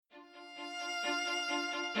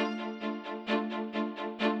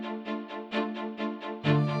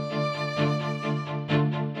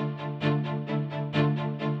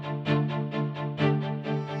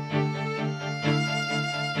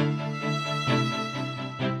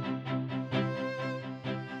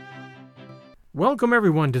Welcome,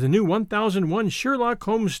 everyone, to the new 1001 Sherlock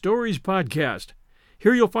Holmes Stories podcast.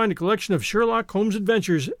 Here you'll find a collection of Sherlock Holmes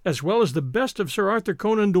adventures, as well as the best of Sir Arthur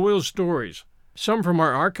Conan Doyle's stories. Some from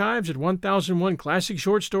our archives at 1001 Classic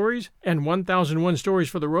Short Stories and 1001 Stories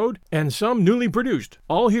for the Road, and some newly produced,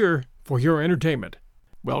 all here for your entertainment.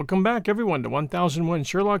 Welcome back, everyone, to 1001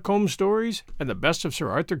 Sherlock Holmes Stories and the best of Sir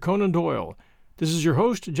Arthur Conan Doyle. This is your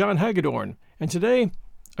host, John Hagedorn, and today,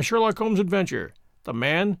 a Sherlock Holmes adventure, The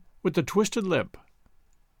Man with the Twisted Lip.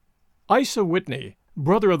 Isa Whitney,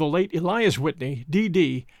 brother of the late Elias Whitney,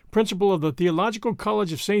 D.D., principal of the Theological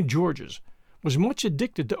College of St. George's, was much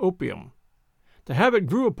addicted to opium. The habit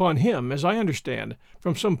grew upon him, as I understand,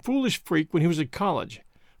 from some foolish freak when he was at college,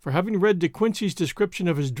 for having read De Quincey's description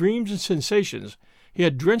of his dreams and sensations, he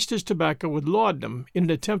had drenched his tobacco with laudanum in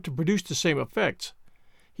an attempt to produce the same effects.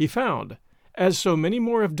 He found, as so many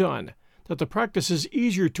more have done, that the practice is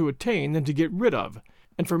easier to attain than to get rid of,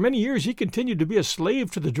 and for many years he continued to be a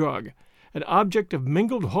slave to the drug, an object of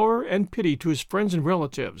mingled horror and pity to his friends and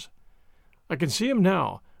relatives. I can see him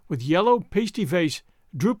now, with yellow, pasty face,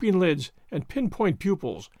 drooping lids, and pinpoint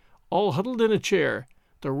pupils, all huddled in a chair,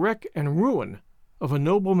 the wreck and ruin of a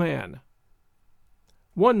noble man.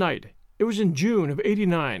 One night, it was in June of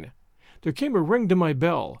 '89, there came a ring to my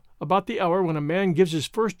bell, about the hour when a man gives his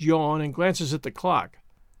first yawn and glances at the clock.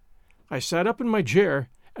 I sat up in my chair,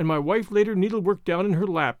 and my wife laid her needlework down in her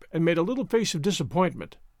lap and made a little face of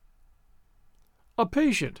disappointment. "A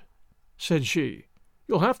patient," said she.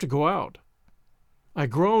 "You'll have to go out." I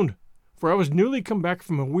groaned, for I was newly come back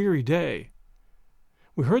from a weary day.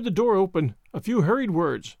 We heard the door open, a few hurried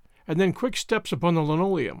words, and then quick steps upon the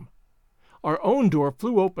linoleum. Our own door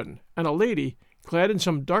flew open, and a lady, clad in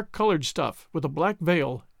some dark-colored stuff, with a black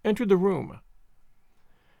veil, entered the room.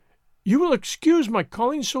 "You will excuse my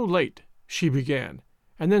calling so late," she began,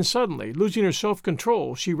 and then suddenly, losing her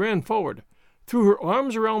self-control, she ran forward, threw her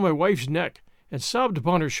arms around my wife's neck, and sobbed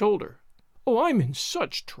upon her shoulder. "Oh, I'm in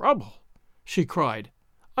such trouble," she cried.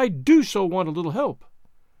 "I do so want a little help."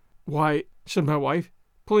 "Why," said my wife,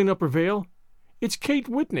 pulling up her veil, "it's Kate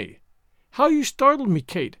Whitney. How you startled me,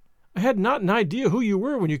 Kate. I had not an idea who you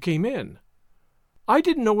were when you came in. I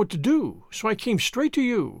didn't know what to do, so I came straight to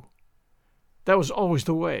you." That was always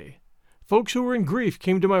the way. Folks who were in grief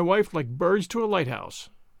came to my wife like birds to a lighthouse.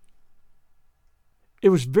 "It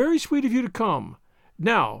was very sweet of you to come.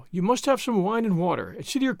 Now, you must have some wine and water, and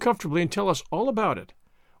sit here comfortably and tell us all about it.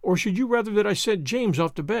 Or should you rather that I sent James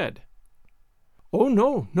off to bed?" "Oh,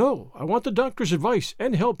 no. I want the doctor's advice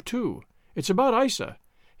and help, too. It's about Isa.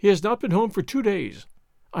 He has not been home for 2 days.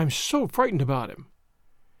 I'm so frightened about him."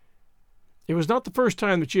 It was not the first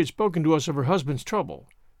time that she had spoken to us of her husband's trouble,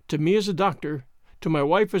 to me as a doctor, to my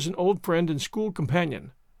wife as an old friend and school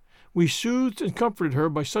companion. We soothed and comforted her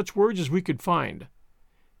by such words as we could find.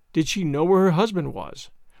 Did she know where her husband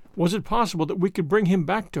was? Was it possible that we could bring him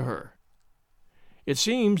back to her? It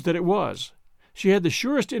seems that it was. She had the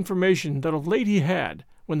surest information that of late he had,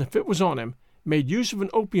 when the fit was on him, made use of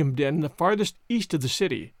an opium den in the farthest east of the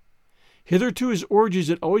city. Hitherto his orgies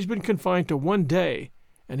had always been confined to one day,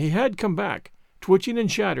 and he had come back, twitching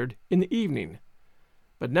and shattered, in the evening.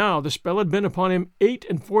 But now the spell had been upon him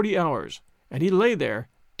 48 hours, and he lay there,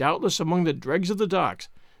 doubtless among the dregs of the docks,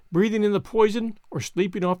 breathing in the poison or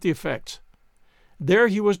sleeping off the effects. There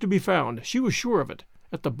he was to be found, she was sure of it,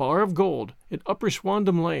 at the Bar of Gold in Upper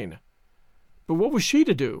Swandam Lane. But what was she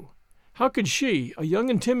to do? How could she, a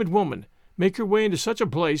young and timid woman, make her way into such a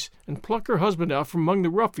place and pluck her husband out from among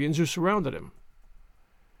the ruffians who surrounded him?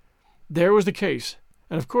 There was the case,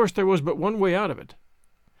 and of course there was but one way out of it.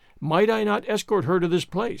 Might I not escort her to this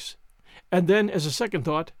place? And then, as a second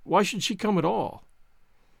thought, why should she come at all?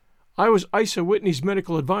 I was Isa Whitney's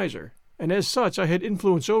medical adviser, and as such I had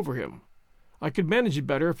influence over him. I could manage it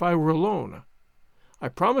better if I were alone. I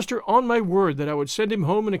promised her on my word that I would send him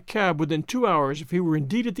home in a cab within 2 hours if he were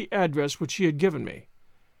indeed at the address which she had given me.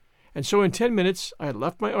 And so in 10 minutes I had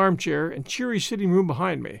left my armchair and cheery sitting-room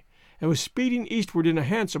behind me, and was speeding eastward in a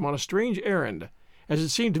hansom on a strange errand, as it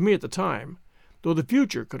seemed to me at the time, though the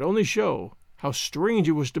future could only show how strange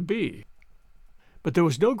it was to be. But there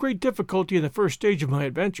was no great difficulty in the first stage of my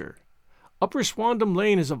adventure. Upper Swandam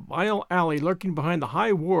Lane is a vile alley lurking behind the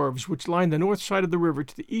high wharves which line the north side of the river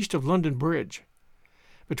to the east of London Bridge.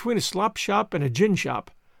 Between a slop shop and a gin shop,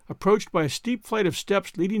 approached by a steep flight of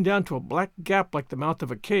steps leading down to a black gap like the mouth of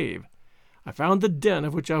a cave, I found the den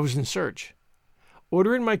of which I was in search.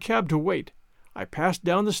 Ordering my cab to wait, I passed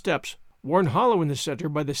down the steps, worn hollow in the center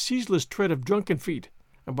by the ceaseless tread of drunken feet,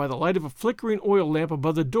 and by the light of a flickering oil lamp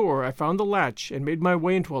above the door I found the latch and made my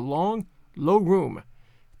way into a long, low room,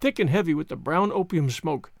 thick and heavy with the brown opium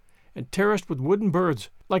smoke, and terraced with wooden berths,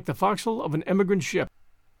 like the forecastle of an emigrant ship.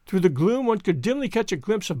 Through the gloom one could dimly catch a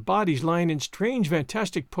glimpse of bodies lying in strange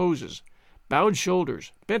fantastic poses, bowed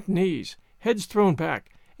shoulders, bent knees, heads thrown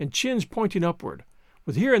back, and chins pointing upward,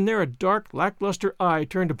 with here and there a dark, lackluster eye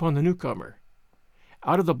turned upon the newcomer.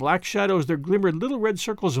 Out of the black shadows there glimmered little red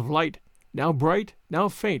circles of light, now bright, now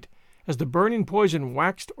faint, as the burning poison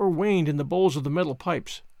waxed or waned in the bowls of the metal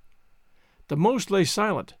pipes. The most lay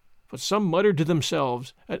silent, but some muttered to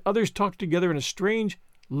themselves, and others talked together in a strange,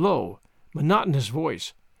 low, monotonous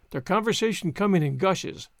voice, their conversation coming in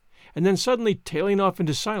gushes, and then suddenly tailing off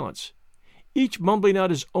into silence, each mumbling out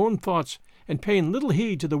his own thoughts and paying little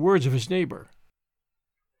heed to the words of his neighbor.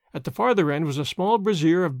 At the farther end was a small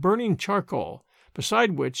brazier of burning charcoal,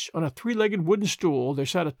 beside which, on a three-legged wooden stool, there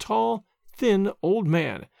sat a tall, thin old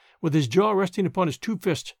man, with his jaw resting upon his two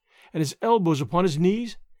fists and his elbows upon his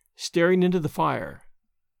knees, staring into the fire.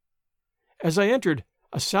 As I entered,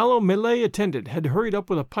 a sallow Malay attendant had hurried up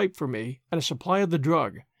with a pipe for me and a supply of the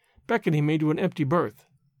drug, beckoning me to an empty berth.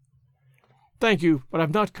 "Thank you, but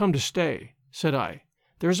I've not come to stay," said I.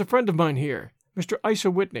 "There is a friend of mine here, Mr.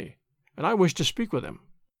 Isa Whitney, and I wish to speak with him."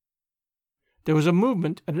 There was a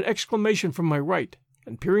movement and an exclamation from my right,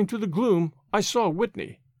 and peering through the gloom, I saw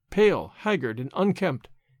Whitney, pale, haggard, and unkempt,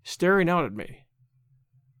 staring out at me.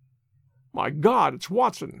 "My God, it's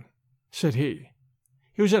Watson," said he.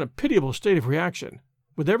 He was in a pitiable state of reaction,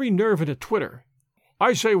 with every nerve in a twitter.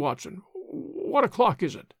 "I say, Watson, what o'clock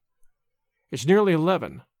is it?" "It's nearly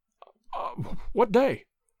 11. What day?"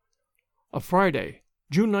 "A Friday,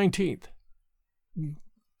 June 19th.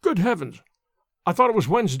 "Good heavens! I thought it was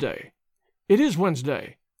Wednesday." "It is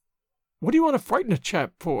Wednesday. What do you want to frighten a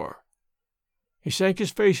chap for?" He sank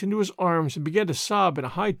his face into his arms and began to sob in a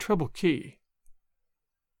high treble key.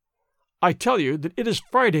 "I tell you that it is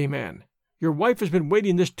Friday, man. Your wife has been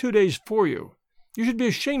waiting this 2 days for you. You should be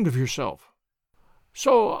ashamed of yourself."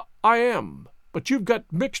 "So I am, but you've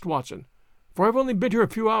got mixed, Watson, for I've only been here a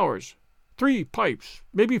few hours. 3 pipes,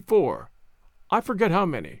 maybe 4. I forget how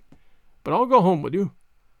many. But I'll go home with you.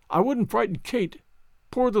 I wouldn't frighten Kate,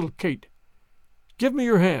 poor little Kate. Give me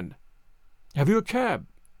your hand. Have you a cab?"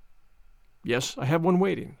 "Yes, I have one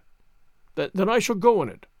waiting." Then I shall go in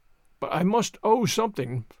it. But I must owe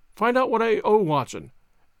something. Find out what I owe, Watson,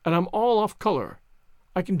 and I'm all off color.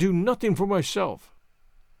 I can do nothing for myself."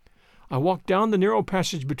 I walked down the narrow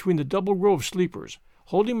passage between the double row of sleepers,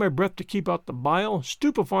 holding my breath to keep out the bile,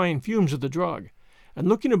 stupefying fumes of the drug, and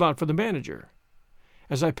looking about for the manager.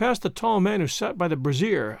 As I passed the tall man who sat by the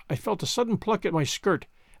brazier, I felt a sudden pluck at my skirt,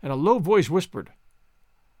 and a low voice whispered,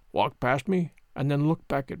 "Walk past me, and then look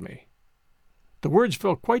back at me." The words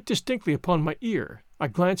fell quite distinctly upon my ear. I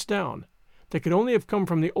glanced down. They could only have come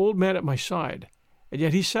from the old man at my side, and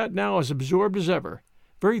yet he sat now as absorbed as ever,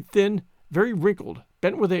 very thin, very wrinkled,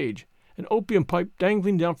 bent with age, an opium pipe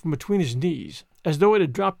dangling down from between his knees, as though it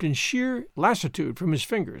had dropped in sheer lassitude from his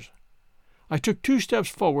fingers. I took 2 steps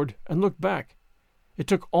forward and looked back. It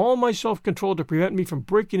took all my self-control to prevent me from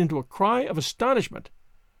breaking into a cry of astonishment.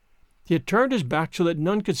 He had turned his back so that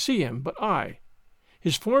none could see him but I.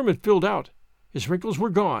 His form had filled out. His wrinkles were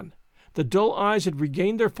gone. The dull eyes had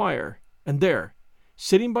regained their fire, and there,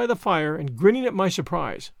 sitting by the fire and grinning at my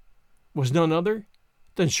surprise, was none other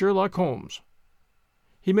than Sherlock Holmes.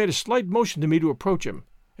 He made a slight motion to me to approach him,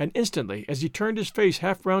 and instantly, as he turned his face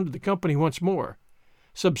half round to the company once more,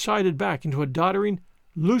 subsided back into a doddering,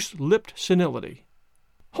 loose-lipped senility.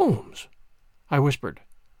 "Holmes," I whispered,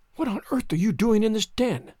 "what on earth are you doing in this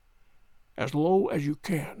den?" "As low as you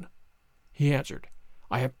can," he answered.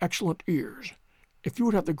 "I have excellent ears. If you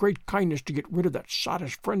would have the great kindness to get rid of that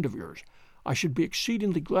sottish friend of yours, I should be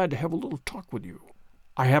exceedingly glad to have a little talk with you.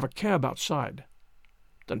 I have a cab outside."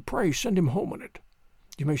 "Then pray send him home in it.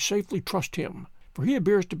 You may safely trust him, for he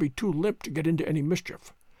appears to be too limp to get into any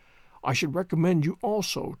mischief. I should recommend you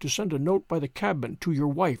also to send a note by the cabman to your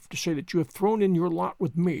wife to say that you have thrown in your lot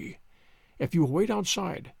with me. If you will wait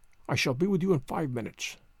outside, I shall be with you in 5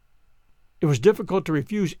 minutes." It was difficult to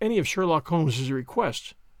refuse any of Sherlock Holmes's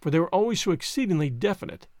requests, for they were always so exceedingly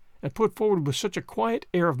definite, and put forward with such a quiet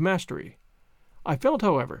air of mastery. I felt,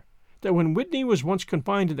 however, that when Whitney was once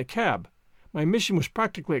confined in the cab, my mission was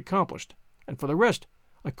practically accomplished, and for the rest,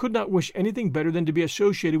 I could not wish anything better than to be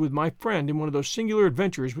associated with my friend in one of those singular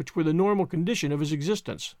adventures which were the normal condition of his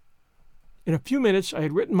existence. In a few minutes I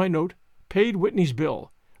had written my note, paid Whitney's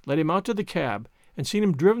bill, led him out to the cab, and seen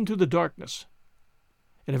him driven through the darkness.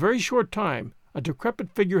 In a very short time, a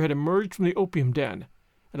decrepit figure had emerged from the opium den,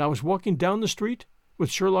 and I was walking down the street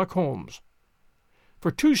with Sherlock Holmes.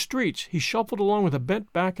 For 2 streets he shuffled along with a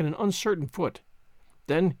bent back and an uncertain foot.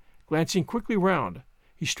 Then, glancing quickly round,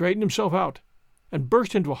 he straightened himself out, and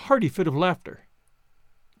burst into a hearty fit of laughter.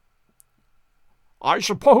 "I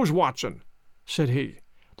suppose, Watson," said he,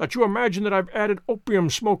 "that you imagine that I've added opium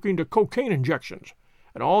smoking to cocaine injections,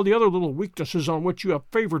 and all the other little weaknesses on which you have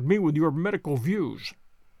favored me with your medical views."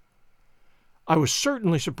 "I was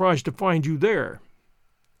certainly surprised to find you there."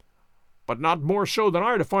 "But not more so than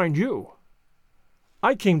I to find you."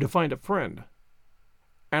 "I came to find a friend."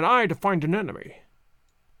 "And I to find an enemy."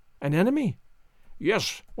 "An enemy?"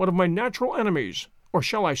 "Yes, one of my natural enemies, or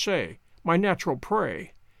shall I say, my natural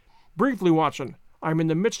prey. Briefly, Watson, I am in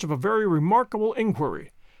the midst of a very remarkable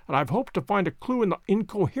inquiry, and I've hoped to find a clue in the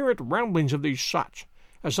incoherent ramblings of these sots,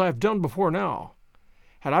 as I have done before now.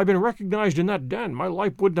 Had I been recognized in that den, my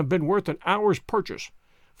life wouldn't have been worth an hour's purchase,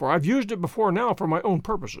 for I've used it before now for my own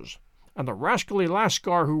purposes, and the rascally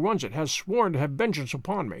Lascar who runs it has sworn to have vengeance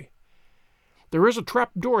upon me. There is a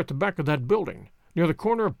trap door at the back of that building, near the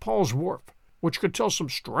corner of Paul's Wharf, which could tell some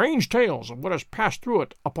strange tales of what has passed through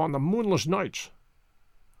it upon the moonless nights."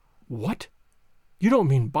 "What? You don't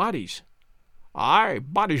mean bodies?" "Aye,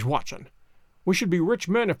 bodies, Watson. We should be rich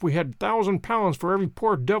men if we had £1,000 for every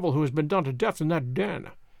poor devil who has been done to death in that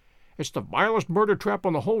den. It's the vilest murder trap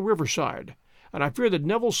on the whole riverside, and I fear that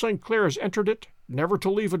Neville St. Clair has entered it, never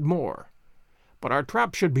to leave it more. But our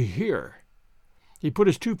trap should be here." He put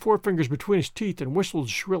his 2 forefingers between his teeth and whistled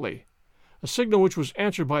shrilly, a signal which was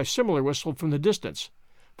answered by a similar whistle from the distance,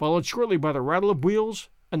 followed shortly by the rattle of wheels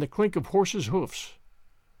and the clink of horses' hoofs.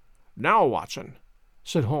 "Now, Watson,"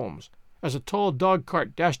 said Holmes, as a tall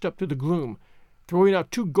dog-cart dashed up through the gloom, throwing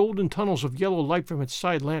out 2 golden tunnels of yellow light from its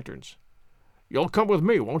side lanterns. "You'll come with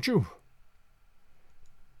me, won't you?"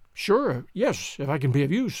 "Sure, yes, if I can be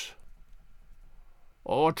of use."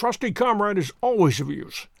 "Oh, a trusty comrade is always of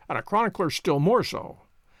use, and a chronicler still more so.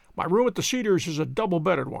 My room at the Cedars is a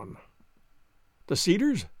double-bedded one." "The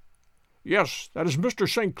Cedars?" "Yes, that is Mr.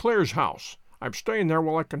 St. Clair's house. I'm staying there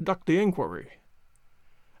while I conduct the inquiry."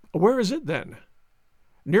 "Where is it, then?"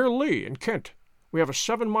 "Near Lee, in Kent. We have a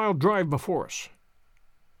 7-mile drive before us."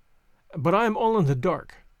 "But I am all in the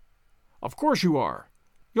dark." "Of course you are.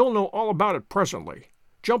 You'll know all about it presently.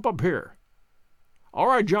 Jump up here." "All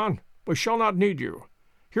right, John. We shall not need you.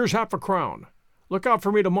 Here's £50. Look out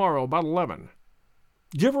for me tomorrow about 11.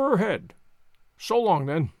 Give her head. So long,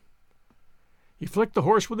 then." He flicked the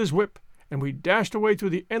horse with his whip, and we dashed away through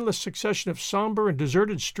the endless succession of somber and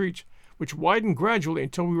deserted streets, which widened gradually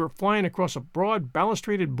until we were flying across a broad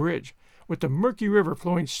balustraded bridge, with the murky river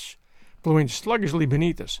flowing sluggishly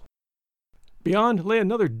beneath us. Beyond lay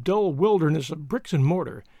another dull wilderness of bricks and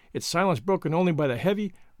mortar, its silence broken only by the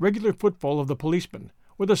heavy, regular footfall of the policeman,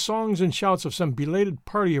 or the songs and shouts of some belated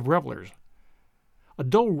party of revelers. A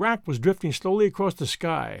dull wrack was drifting slowly across the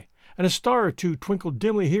sky, and a star or two twinkled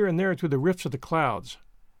dimly here and there through the rifts of the clouds.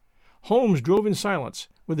 Holmes drove in silence,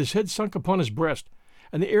 with his head sunk upon his breast,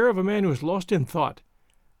 and the air of a man who is lost in thought,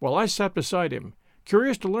 while I sat beside him,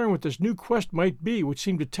 curious to learn what this new quest might be which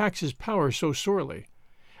seemed to tax his powers so sorely,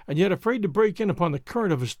 and yet afraid to break in upon the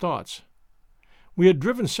current of his thoughts. We had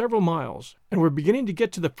driven several miles, and were beginning to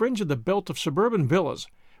get to the fringe of the belt of suburban villas,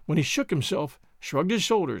 when he shook himself, shrugged his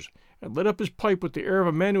shoulders, and lit up his pipe with the air of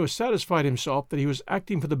a man who has satisfied himself that he was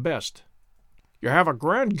acting for the best. "You have a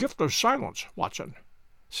grand gift of silence, Watson,"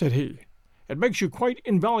 said he. "It makes you quite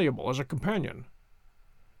invaluable as a companion.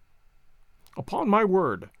 Upon my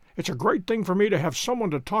word, it's a great thing for me to have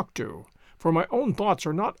someone to talk to, for my own thoughts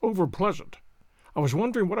are not over-pleasant. I was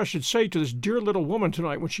wondering what I should say to this dear little woman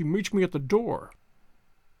tonight when she meets me at the door."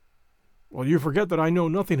 "Well, you forget that I know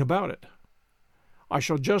nothing about it." "I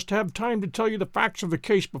shall just have time to tell you the facts of the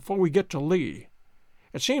case before we get to Lee.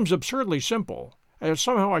 It seems absurdly simple, and yet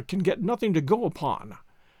somehow I can get nothing to go upon.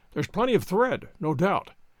 There's plenty of thread, no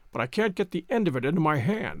doubt, but I can't get the end of it into my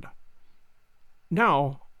hand.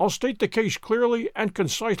 Now, I'll state the case clearly and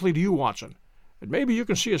concisely to you, Watson, and maybe you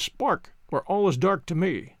can see a spark where all is dark to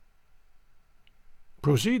me."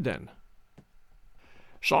 "Proceed, then."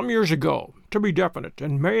 "Some years ago, to be definite,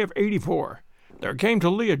 in May of '84, there came to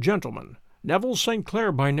Lee a gentleman, Neville St.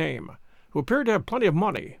 Clair by name, who appeared to have plenty of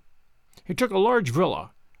money. He took a large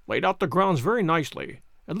villa, laid out the grounds very nicely,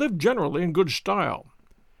 and lived generally in good style.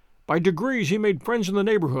 By degrees he made friends in the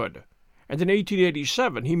neighborhood, and in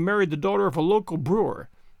 1887 he married the daughter of a local brewer,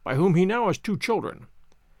 by whom he now has 2 children.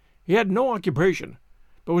 He had no occupation,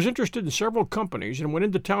 but was interested in several companies and went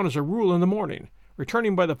into town as a rule in the morning,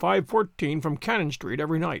 returning by the 5:14 from Cannon Street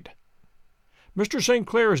every night. Mr. St.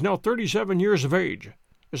 Clair is now 37 years of age,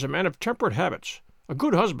 is a man of temperate habits, a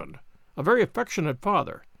good husband, a very affectionate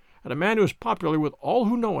father, and a man who is popular with all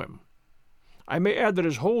who know him. I may add that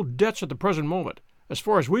his whole debts at the present moment, as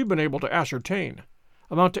far as we've been able to ascertain,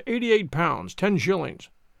 amount to £88, 10 shillings,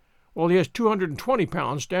 while he has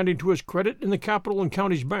 £220 standing to his credit in the Capital and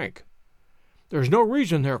Counties Bank. There is no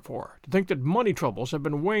reason, therefore, to think that money troubles have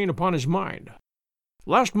been weighing upon his mind.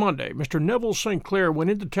 Last Monday, Mr. Neville St. Clair went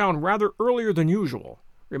into town rather earlier than usual,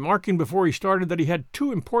 remarking before he started that he had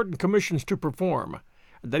 2 important commissions to perform,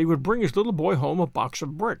 and that he would bring his little boy home a box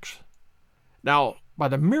of bricks. Now, by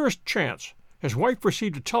the merest chance, his wife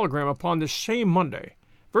received a telegram upon this same Monday,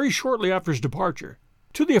 very shortly after his departure,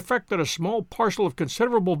 to the effect that a small parcel of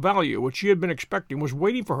considerable value which she had been expecting was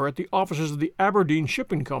waiting for her at the offices of the Aberdeen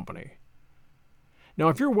Shipping Company. Now,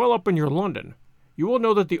 if you're well up in your London, you will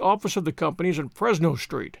know that the office of the company is in Fresno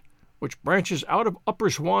Street, which branches out of Upper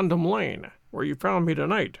Swandam Lane, where you found me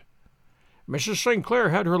tonight. Mrs. St. Clair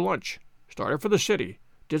had her lunch, started for the city,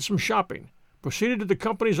 did some shopping, proceeded to the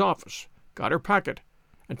company's office, got her packet,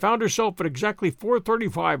 and found herself at exactly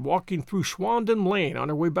 4:35 walking through Swandam Lane on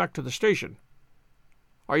her way back to the station.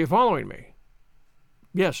 Are you following me?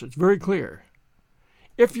 Yes, it's very clear.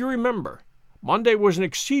 If you remember, Monday was an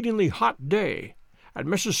exceedingly hot day, and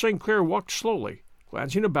Mrs. St. Clair walked slowly,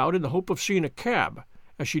 glancing about in the hope of seeing a cab,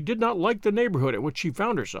 as she did not like the neighborhood in which she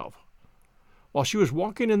found herself. While she was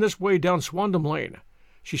walking in this way down Swandam Lane,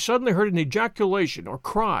 she suddenly heard an ejaculation or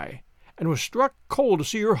cry, and was struck cold to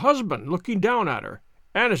see her husband looking down at her,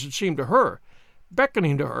 and, as it seemed to her,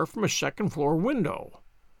 beckoning to her from a second-floor window.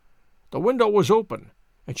 The window was open,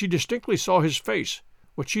 and she distinctly saw his face,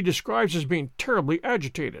 which she describes as being terribly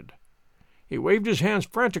agitated. He waved his hands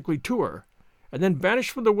frantically to her, and then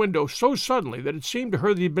vanished from the window so suddenly that it seemed to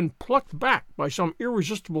her that he had been plucked back by some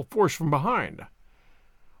irresistible force from behind.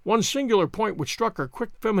 One singular point which struck her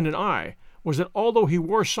quick feminine eye was that although he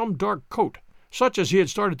wore some dark coat, such as he had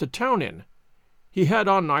started to town in, he had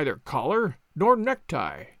on neither collar nor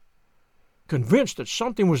necktie. Convinced that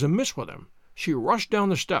something was amiss with him, she rushed down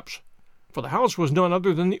the steps, for the house was none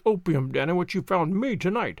other than the opium den in which you found me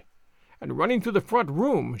tonight, and running through the front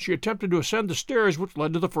room, she attempted to ascend the stairs which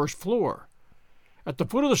led to the first floor. At the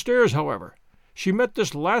foot of the stairs, however, she met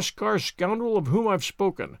this Lascar scoundrel of whom I've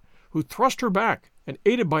spoken, who thrust her back, and,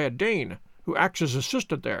 aided by a Dane, who acts as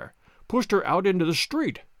assistant there, pushed her out into the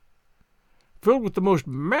street. Filled with the most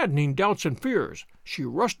maddening doubts and fears, she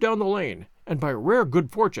rushed down the lane, and by rare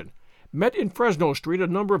good fortune, met in Fresno Street a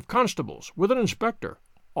number of constables, with an inspector,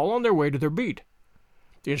 all on their way to their beat.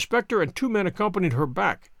 The inspector and 2 men accompanied her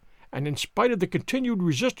back, and in spite of the continued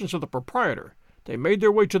resistance of the proprietor, they made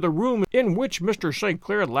their way to the room in which Mr. St.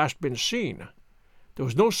 Clair had last been seen. There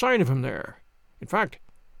was no sign of him there. In fact,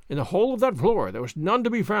 in the whole of that floor there was none to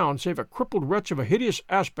be found save a crippled wretch of a hideous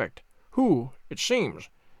aspect, who, it seems,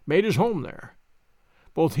 made his home there.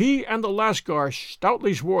 Both he and the Lascar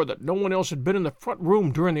stoutly swore that no one else had been in the front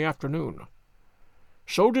room during the afternoon.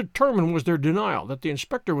 So determined was their denial that the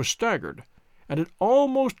inspector was staggered, and had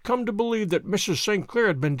almost come to believe that Mrs. St. Clair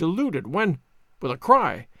had been deluded when, with a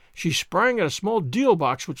cry, she sprang at a small deal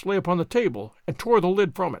box which lay upon the table and tore the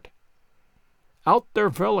lid from it. Out there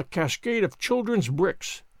fell a cascade of children's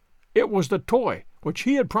bricks. It was the toy which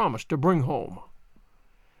he had promised to bring home.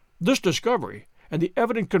 This discovery, and the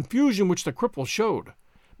evident confusion which the cripple showed,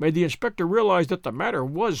 made the inspector realize that the matter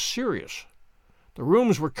was serious. The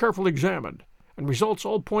rooms were carefully examined, and results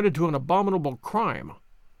all pointed to an abominable crime.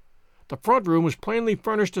 The front room was plainly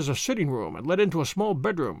furnished as a sitting room and led into a small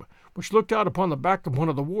bedroom, which looked out upon the back of one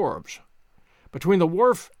of the wharves. Between the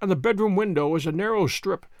wharf and the bedroom window is a narrow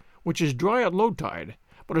strip, which is dry at low tide,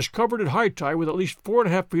 but is covered at high tide with at least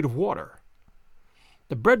 4.5 feet of water.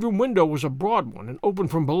 The bedroom window was a broad one and open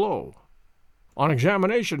from below. On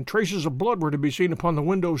examination, traces of blood were to be seen upon the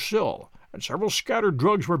window sill, and several scattered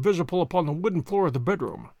drugs were visible upon the wooden floor of the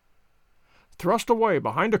bedroom. Thrust away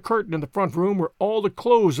behind a curtain in the front room were all the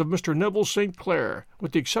clothes of Mr. Neville St. Clair,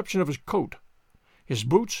 with the exception of his coat. His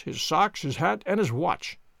boots, his socks, his hat, and his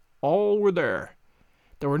watch, all were there.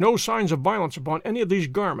 There were no signs of violence upon any of these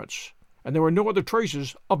garments, and there were no other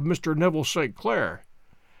traces of Mr. Neville St. Clair.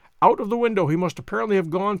 Out of the window he must apparently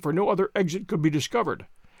have gone, for no other exit could be discovered,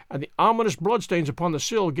 and the ominous bloodstains upon the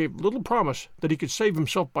sill gave little promise that he could save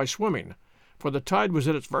himself by swimming, for the tide was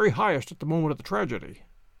at its very highest at the moment of the tragedy.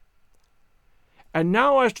 And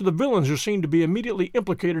now as to the villains who seemed to be immediately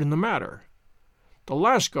implicated in the matter. The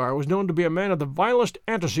Lascar was known to be a man of the vilest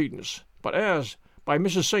antecedents, but as, by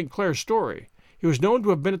Mrs. St. Clair's story, he was known to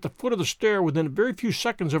have been at the foot of the stair within a very few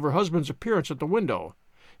seconds of her husband's appearance at the window,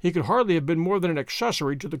 he could hardly have been more than an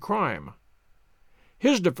accessory to the crime.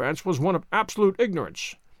 His defense was one of absolute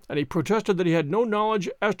ignorance, and he protested that he had no knowledge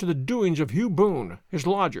as to the doings of Hugh Boone, his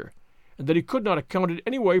lodger, and that he could not account in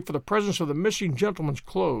any way for the presence of the missing gentleman's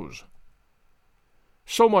clothes.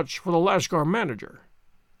 So much for the Lascar manager.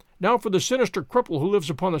 Now for the sinister cripple who lives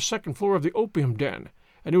upon the second floor of the opium den,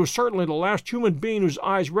 and he was certainly the last human being whose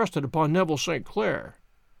eyes rested upon Neville St. Clair.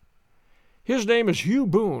 His name is Hugh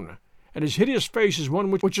Boone, and his hideous face is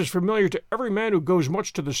one which is familiar to every man who goes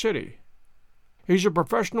much to the city. He's a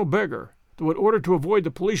professional beggar, though in order to avoid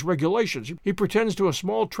the police regulations, he pretends to a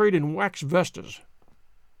small trade in wax vestas.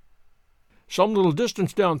 Some little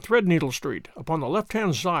distance down Threadneedle Street, upon the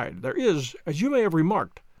left-hand side, there is, as you may have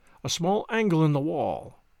remarked, a small angle in the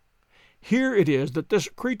wall. Here it is that this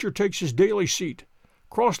creature takes his daily seat,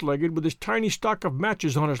 cross-legged with his tiny stock of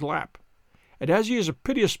matches on his lap, and as he is a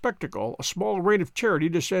piteous spectacle, a small rain of charity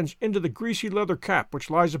descends into the greasy leather cap which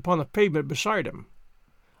lies upon the pavement beside him.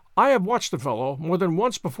 I have watched the fellow more than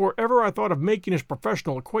once before ever I thought of making his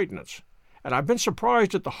professional acquaintance, and I've been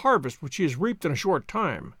surprised at the harvest which he has reaped in a short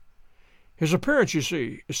time. His appearance, you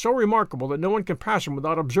see, is so remarkable that no one can pass him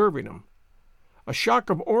without observing him. A shock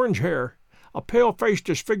of orange hair, a pale face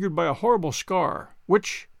disfigured by a horrible scar,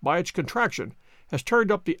 which, by its contraction, has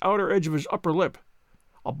turned up the outer edge of his upper lip,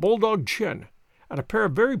 a bulldog chin, and a pair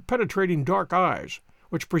of very penetrating dark eyes,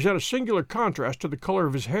 which present a singular contrast to the color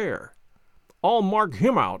of his hair. All mark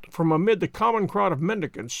him out from amid the common crowd of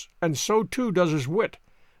mendicants, and so too does his wit,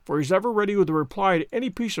 for he is ever ready with a reply to any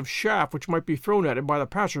piece of chaff which might be thrown at him by the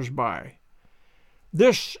passers-by.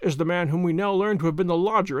 This is the man whom we now learn to have been the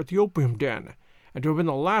lodger at the opium den, and to have been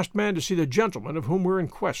the last man to see the gentleman of whom we're in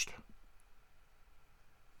quest.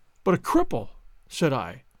 But a cripple, said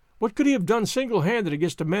I. What could he have done single-handed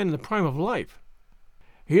against a man in the prime of life?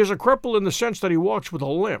 He is a cripple in the sense that he walks with a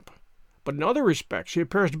limp, but in other respects he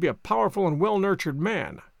appears to be a powerful and well-nurtured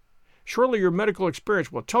man. Surely your medical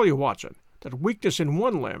experience will tell you, Watson, that weakness in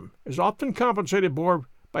one limb is often compensated for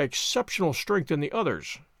by exceptional strength in the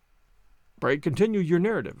others. Pray continue your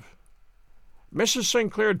narrative. Mrs.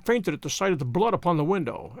 St. Clair had fainted at the sight of the blood upon the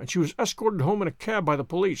window, and she was escorted home in a cab by the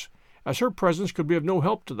police, as her presence could be of no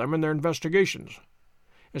help to them in their investigations.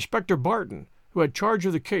 Inspector Barton, who had charge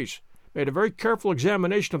of the case, made a very careful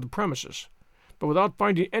examination of the premises, but without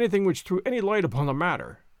finding anything which threw any light upon the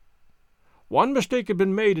matter. One mistake had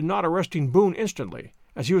been made in not arresting Boone instantly,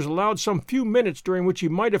 as he was allowed some few minutes during which he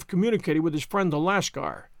might have communicated with his friend the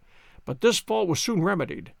Lascar, but this fault was soon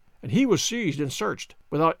remedied, and he was seized and searched,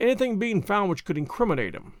 without anything being found which could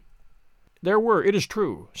incriminate him. There were, it is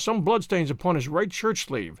true, some bloodstains upon his right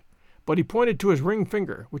shirt-sleeve, but he pointed to his ring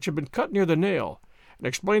finger, which had been cut near the nail, and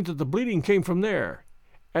explained that the bleeding came from there,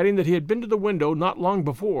 adding that he had been to the window not long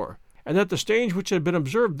before, and that the stains which had been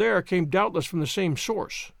observed there came doubtless from the same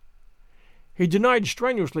source. He denied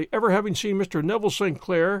strenuously ever having seen Mr. Neville St.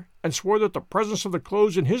 Clair, and swore that the presence of the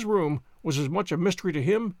clothes in his room was as much a mystery to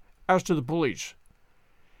him as to the police.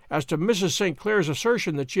 As to Mrs. St. Clair's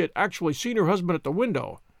assertion that she had actually seen her husband at the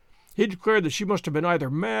window, he declared that she must have been either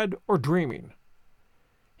mad or dreaming.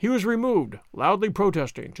 He was removed, loudly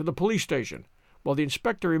protesting, to the police station, while the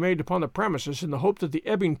inspector remained upon the premises in the hope that the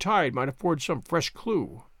ebbing tide might afford some fresh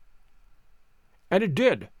clue. And it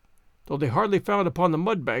did, though they hardly found upon the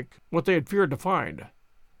mud-bank what they had feared to find.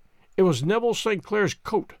 It was Neville St. Clair's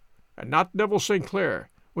coat, and not Neville St. Clair,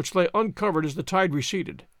 which lay uncovered as the tide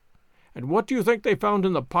receded. And what do you think they found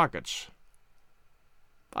in the pockets?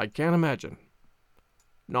 I can't imagine.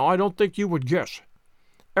 No, I don't think you would guess.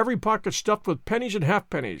 Every pocket stuffed with pennies and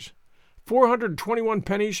halfpennies, 421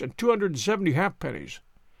 pennies and 270 halfpennies.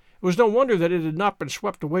 It was no wonder that it had not been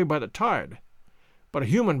swept away by the tide. But a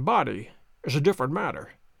human body is a different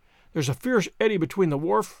matter. There's a fierce eddy between the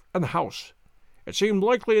wharf and the house. It seemed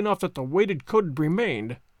likely enough that the weighted coat had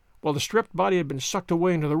remained, while the stripped body had been sucked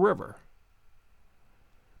away into the river.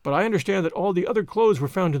 But I understand that all the other clothes were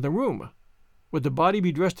found in the room. Would the body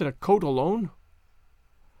be dressed in a coat alone?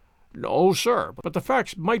 No, sir, but the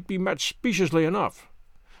facts might be met speciously enough.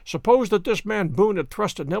 Suppose that this man Boone had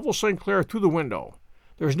thrust Neville St. Clair through the window.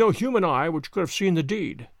 There is no human eye which could have seen the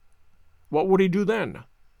deed. What would he do then?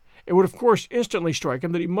 It would of course instantly strike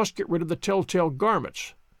him that he must get rid of the telltale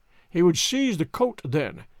garments. He would seize the coat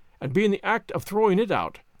then, and be in the act of throwing it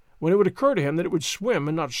out, when it would occur to him that it would swim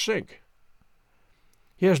and not sink.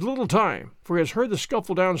 He has little time, for he has heard the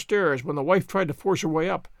scuffle downstairs when the wife tried to force her way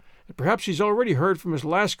up, and perhaps he's already heard from his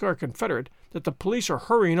Lascar confederate that the police are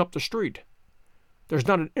hurrying up the street. There's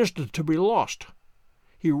not an instant to be lost.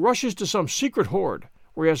 He rushes to some secret hoard,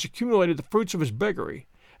 where he has accumulated the fruits of his beggary,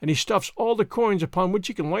 and he stuffs all the coins upon which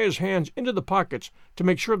he can lay his hands into the pockets to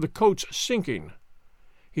make sure of the coat's sinking.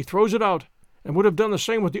 He throws it out, and would have done the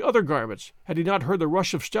same with the other garments, had he not heard the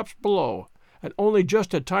rush of steps below, and only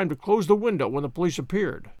just had time to close the window when the police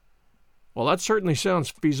appeared. Well, that certainly sounds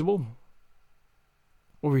feasible.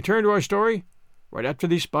 We'll return to our story right after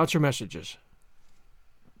these sponsor messages.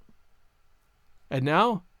 And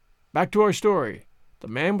now, back to our story, The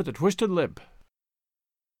Man with the Twisted Lip.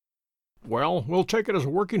 Well, we'll take it as a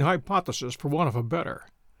working hypothesis for want of a better.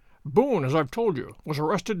 Boone, as I've told you, was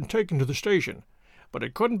arrested and taken to the station, but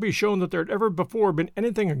it couldn't be shown that there had ever before been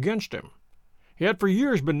anything against him. He had for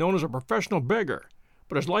years been known as a professional beggar,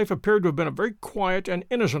 but his life appeared to have been a very quiet and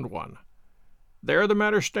innocent one. There the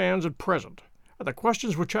matter stands at present, and the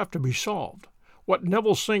questions which have to be solved, what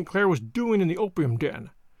Neville St. Clair was doing in the opium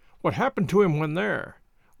den, what happened to him when there,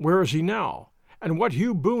 where is he now, and what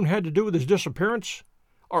Hugh Boone had to do with his disappearance,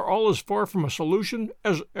 are all as far from a solution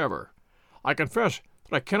as ever. I confess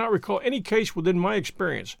that I cannot recall any case within my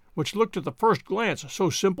experience which looked at the first glance so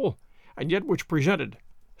simple, and yet which presented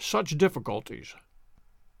such difficulties.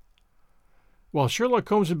 While Sherlock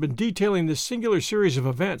Holmes had been detailing this singular series of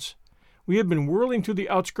events, we had been whirling through the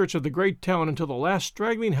outskirts of the great town until the last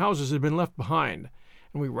straggling houses had been left behind,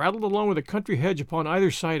 and we rattled along with a country hedge upon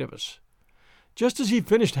either side of us. Just as he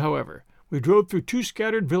finished, however, we drove through 2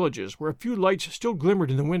 scattered villages where a few lights still glimmered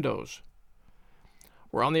in the windows.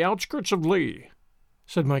 "We're on the outskirts of Lee,"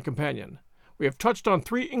 said my companion. "We have touched on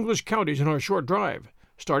 3 English counties in our short drive,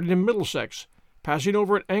 starting in Middlesex, passing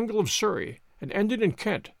over an angle of Surrey, and ending in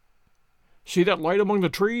Kent. See that light among the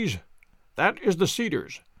trees? That is the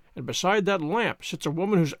Cedars, and beside that lamp sits a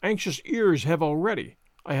woman whose anxious ears have already,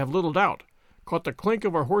 I have little doubt, caught the clink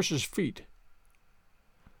of our horses' feet."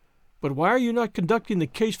 "But why are you not conducting the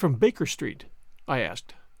case from Baker Street?" I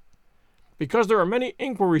asked. "Because there are many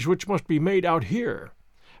inquiries which must be made out here.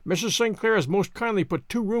 Mrs. St. Clair has most kindly put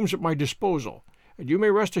 2 rooms at my disposal, and you may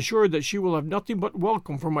rest assured that she will have nothing but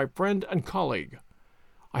welcome from my friend and colleague.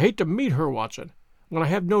 I hate to meet her, Watson, when I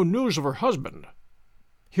have no news of her husband.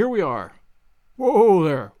 Here we are. Whoa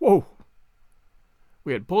there, whoa!"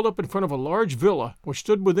 We had pulled up in front of a large villa which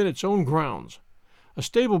stood within its own grounds. A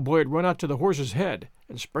stable boy had run out to the horse's head,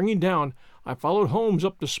 and springing down, I followed Holmes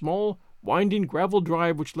up the small, winding gravel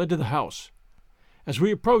drive which led to the house. As we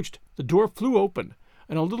approached, the door flew open,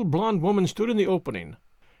 and a little blonde woman stood in the opening,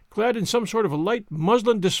 clad in some sort of a light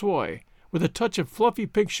muslin de soie, with a touch of fluffy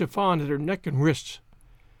pink chiffon at her neck and wrists.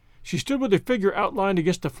 She stood with her figure outlined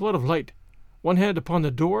against the flood of light, one hand upon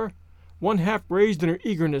the door, one half raised in her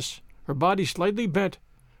eagerness, her body slightly bent,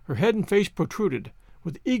 her head and face protruded,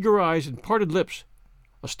 with eager eyes and parted lips,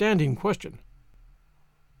 a standing question.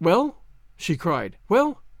 "Well?" she cried.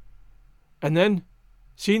 "Well?" And then,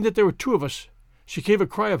 seeing that there were 2 of us, she gave a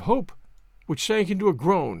cry of hope, which sank into a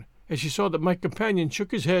groan as she saw that my companion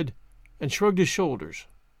shook his head and shrugged his shoulders.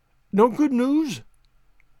 "No good news?"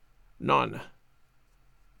 "None."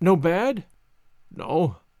 "No bad?"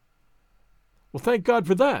 "No." "Well, thank God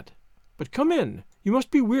for that. But come in. You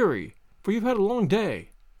must be weary, for you've had a long day."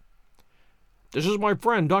 "This is my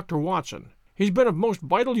friend, Dr. Watson. He's been of most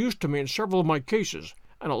vital use to me in several of my cases,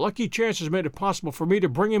 and a lucky chance has made it possible for me to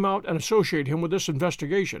bring him out and associate him with this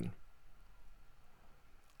investigation."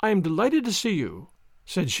 "I am delighted to see you,"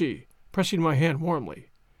 said she, pressing my hand warmly.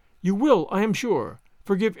 "You will, I am sure,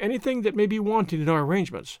 forgive anything that may be wanting in our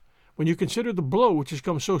arrangements, when you consider the blow which has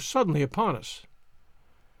come so suddenly upon us."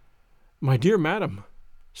 "My dear madam,"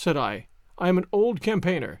 said I am an old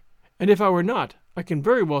campaigner, and if I were not, I can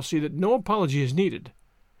very well see that no apology is needed.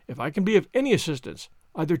 If I can be of any assistance,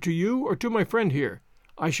 either to you or to my friend here,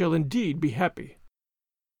 I shall indeed be happy."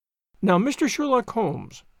 "Now, Mr. Sherlock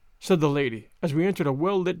Holmes," said the lady, as we entered a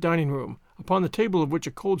well-lit dining room, upon the table of which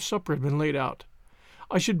a cold supper had been laid out,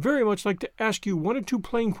 "I should very much like to ask you 1 or 2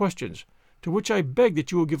 plain questions, to which I beg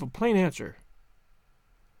that you will give a plain answer."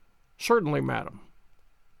 "Certainly, madam."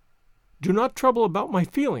 "Do not trouble about my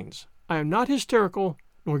feelings. I am not hysterical,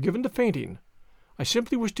 nor given to fainting. I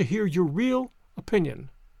simply wish to hear your real opinion."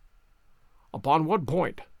 "Upon what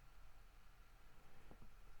point?"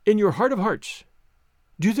 "In your heart of hearts,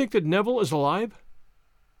 do you think that Neville is alive?"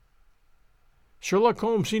 Sherlock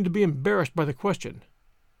Holmes seemed to be embarrassed by the question.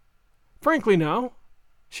 "Frankly, now?"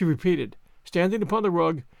 she repeated, standing upon the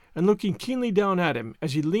rug and looking keenly down at him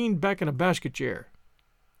as he leaned back in a basket chair.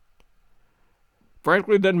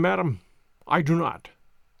 "Frankly, then, madam, I do not."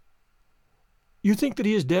 "You think that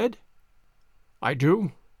he is dead?" "I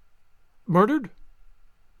do." "Murdered?"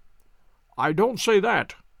 "I don't say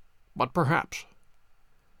that, but perhaps."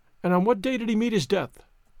 "And on what day did he meet his death?"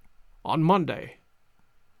 "On Monday."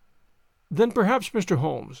 "Then perhaps, Mr.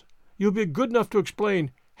 Holmes, you will be good enough to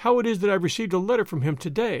explain how it is that I received a letter from him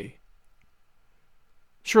today."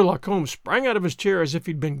 Sherlock Holmes sprang out of his chair as if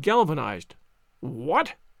he'd been galvanized.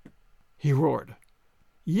 "What?" he roared.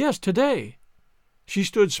 "Yes, today." She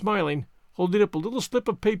stood smiling, holding up a little slip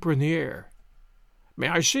of paper in the air. "May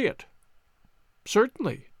I see it?"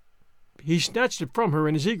 "Certainly." He snatched it from her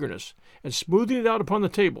in his eagerness, and smoothing it out upon the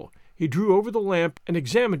table, he drew over the lamp and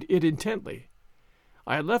examined it intently.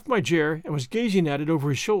 I had left my chair and was gazing at it over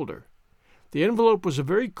his shoulder. The envelope was a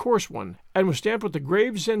very coarse one, and was stamped with the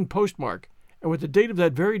Gravesend postmark, and with the date of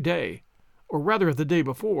that very day, or rather of the day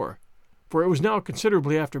before, for it was now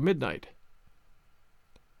considerably after midnight.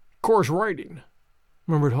 "Coarse writing,"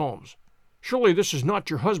 murmured Holmes. "Surely this is not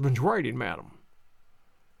your husband's writing, madam."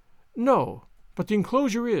 "No, but the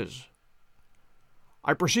enclosure is."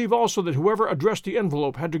 "I perceive also that whoever addressed the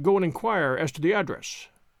envelope had to go and inquire as to the address."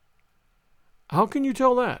 "How can you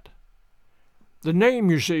tell that?" "The name,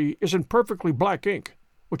 you see, is in perfectly black ink,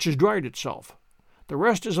 which has dried itself. The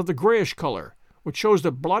rest is of the grayish color, which shows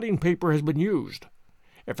that blotting paper has been used.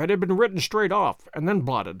 If it had been written straight off and then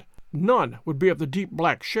blotted, none would be of the deep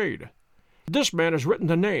black shade. This man has written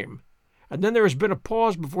the name, and then there has been a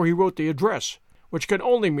pause before he wrote the address, which can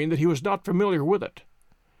only mean that he was not familiar with it.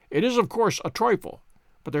 It is, of course, a trifle,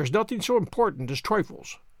 but there is nothing so important as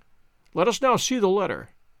trifles. Let us now see the letter.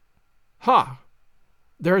 Ha!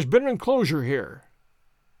 There has been an enclosure here."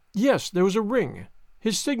 "Yes, there was a ring,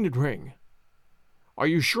 his signet ring." Are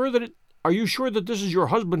you sure that this is your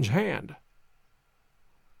husband's hand?"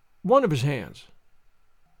 "One of his hands."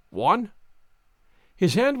 "One?"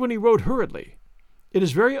 "His hand when he wrote hurriedly. It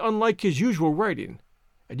is very unlike his usual writing,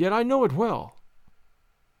 and yet I know it well."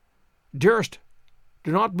 "Dearest,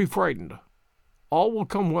 do not be frightened. All will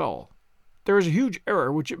come well. There is a huge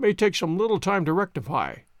error which it may take some little time to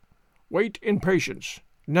rectify. Wait in patience.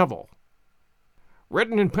 Neville."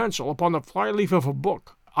 "Written in pencil upon the flyleaf of a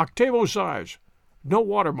book, octavo size. No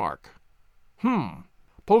watermark.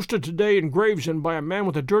 Posted today in Gravesend by a man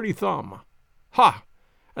with a dirty thumb. Ha!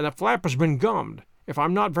 And the flap has been gummed, if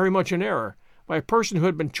I'm not very much in error, by a person who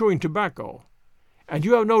had been chewing tobacco. And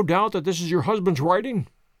you have no doubt that this is your husband's writing?"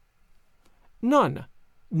 "None.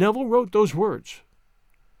 Neville wrote those words."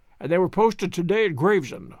 "And they were posted today at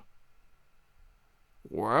Gravesend."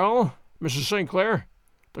 "Well, Mrs. St. Clair,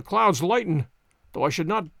 the clouds lighten, though I should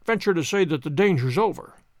not venture to say that the danger's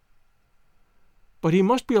over." "But he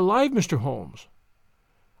must be alive, Mr. Holmes."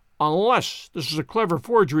 "Unless this is a clever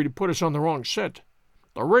forgery to put us on the wrong scent.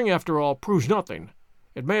 The ring, after all, proves nothing.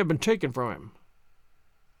 It may have been taken from him."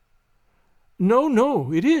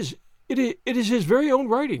 No, it is his very own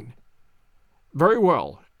writing." "Very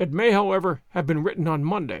well. It may, however, have been written on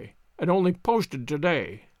Monday, and only posted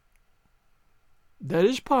today." "That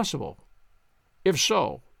is possible." "If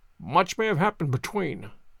so, much may have happened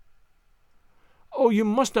between." "Oh, you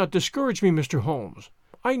must not discourage me, Mr. Holmes.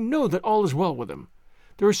 I know that all is well with him.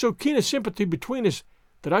 There is so keen a sympathy between us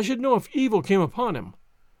that I should know if evil came upon him.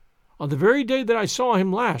 On the very day that I saw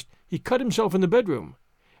him last, he cut himself in the bedroom,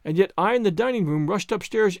 and yet I in the dining room rushed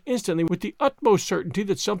upstairs instantly with the utmost certainty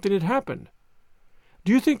that something had happened.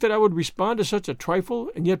 Do you think that I would respond to such a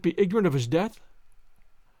trifle and yet be ignorant of his death?"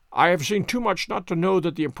 "I have seen too much not to know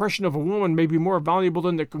that the impression of a woman may be more valuable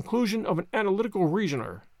than the conclusion of an analytical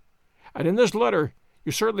reasoner. And in this letter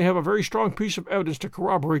you certainly have a very strong piece of evidence to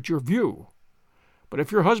corroborate your view. But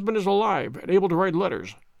if your husband is alive and able to write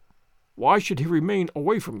letters, why should he remain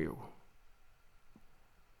away from you?"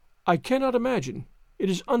 "I cannot imagine. It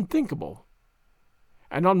is unthinkable."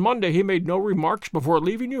 "And on Monday he made no remarks before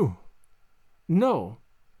leaving you?" "No."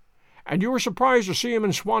 "And you were surprised to see him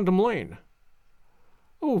in Swandam Lane?"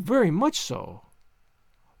 "Oh, very much so."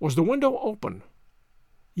 "Was the window open?"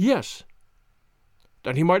 "Yes."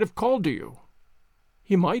 "Then he might have called to you?"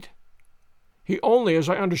 "He might." "He only, as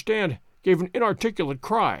I understand, gave an inarticulate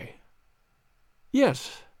cry."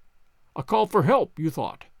 "Yes." "A call for help, you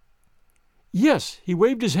thought?" "Yes, he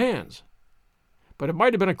waved his hands." "But it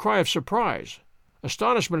might have been a cry of surprise.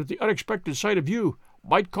 Astonishment at the unexpected sight of you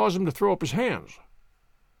might cause him to throw up his hands."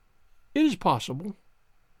 "It is possible."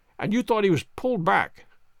 "And you thought he was pulled back?"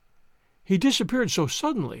 "He disappeared so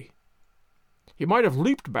suddenly." "He might have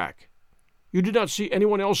leaped back. You did not see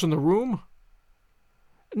anyone else in the room?"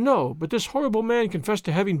 "No, but this horrible man confessed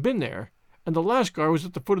to having been there, and the Lascar was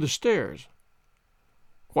at the foot of the stairs."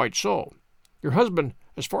 "Quite so. Your husband,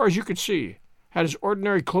 as far as you could see, had his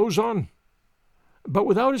ordinary clothes on?" "But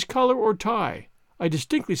without his collar or tie. I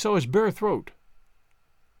distinctly saw his bare throat."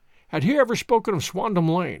 "Had he ever spoken of Swandam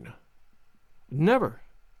Lane?" "Never."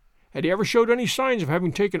 "Had he ever showed any signs of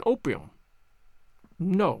having taken opium?"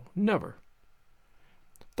 "No, never."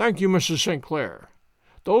 "Thank you, Mrs. St. Clair.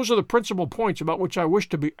 Those are the principal points about which I wish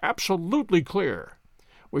to be absolutely clear.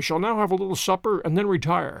 We shall now have a little supper and then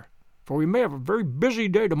retire, for we may have a very busy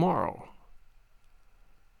day tomorrow."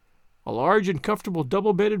 A large and comfortable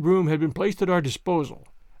double-bedded room had been placed at our disposal,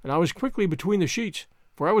 and I was quickly between the sheets,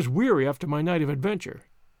 for I was weary after my night of adventure.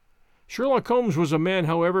 Sherlock Holmes was a man,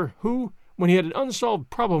 however, who, when he had an unsolved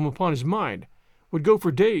problem upon his mind, would go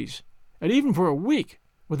for days, and even for a week,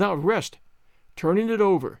 without rest, turning it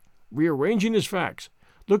over, rearranging his facts,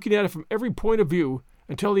 looking at it from every point of view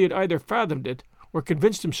until he had either fathomed it or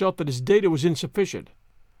convinced himself that his data was insufficient.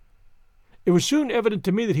 It was soon evident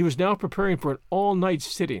to me that he was now preparing for an all-night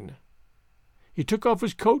sitting. He took off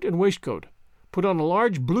his coat and waistcoat, put on a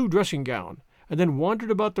large blue dressing gown, and then wandered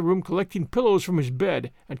about the room collecting pillows from his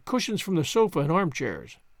bed and cushions from the sofa and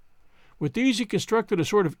armchairs. With these he constructed a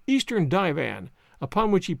sort of eastern divan,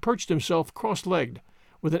 upon which he perched himself cross-legged,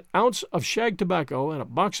 with an ounce of shag tobacco and a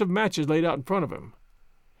box of matches laid out in front of him.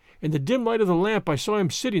 In the dim light of the lamp I saw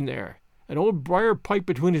him sitting there, an old briar pipe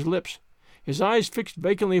between his lips, his eyes fixed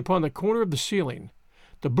vacantly upon the corner of the ceiling,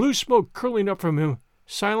 the blue smoke curling up from him,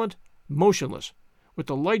 silent, motionless, with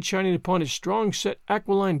the light shining upon his strong-set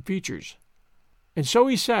aquiline features. And so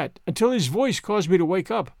he sat until his voice caused me to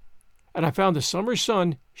wake up, and I found the summer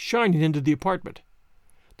sun shining into the apartment.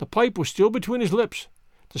 The pipe was still between his lips,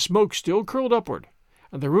 the smoke still curled upward,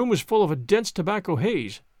 and the room was full of a dense tobacco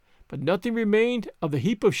haze, but nothing remained of the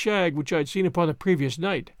heap of shag which I had seen upon the previous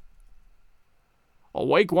night.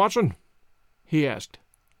 "Awake, Watson?" he asked.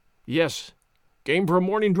 "Yes. Game for a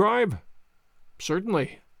morning drive?"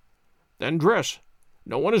 "Certainly." "Then dress.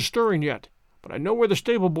 No one is stirring yet, but I know where the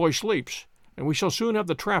stable boy sleeps, and we shall soon have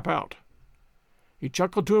the trap out." He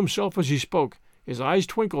chuckled to himself as he spoke, his eyes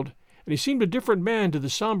twinkled, and he seemed a different man to the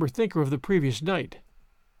somber thinker of the previous night.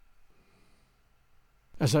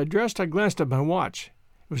 As I dressed, I glanced at my watch.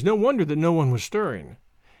 It was no wonder that no one was stirring.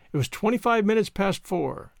 It was 25 minutes past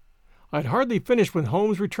 4. I had hardly finished when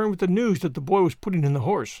Holmes returned with the news that the boy was putting in the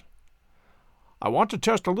horse. "I want to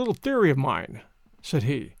test a little theory of mine," said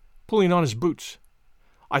he, pulling on his boots.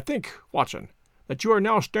 "I think, Watson, that you are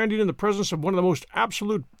now standing in the presence of one of the most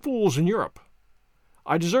absolute fools in Europe.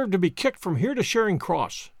 I deserve to be kicked from here to Charing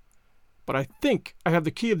Cross, but I think I have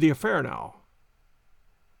the key of the affair now."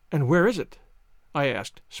 "And where is it?" I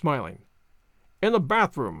asked, smiling. "In the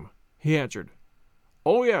bathroom," he answered.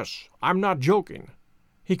 "Oh, yes, I'm not joking,"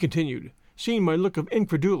 he continued, seeing my look of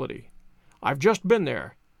incredulity. "I've just been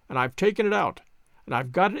there, and I've taken it out, and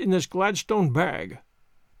I've got it in this Gladstone bag.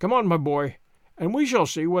 Come on, my boy, and we shall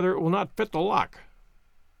see whether it will not fit the lock."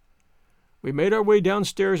 We made our way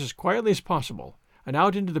downstairs as quietly as possible, and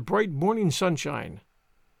out into the bright morning sunshine.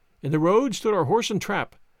 In the road stood our horse and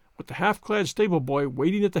trap, with the half-clad stable-boy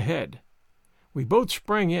waiting at the head. We both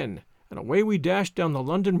sprang in, and away we dashed down the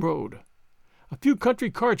London road. A few country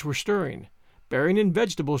carts were stirring, bearing in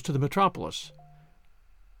vegetables to the metropolis,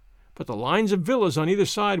 but the lines of villas on either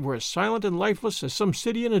side were as silent and lifeless as some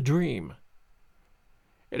city in a dream.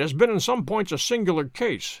 "It has been in some points a singular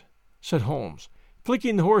case," said Holmes,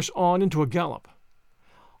 flicking the horse on into a gallop.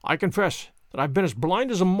 "I confess that I've been as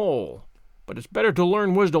blind as a mole, but it's better to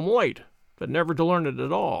learn wisdom late than never to learn it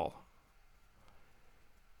at all."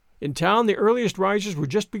 In town, the earliest risers were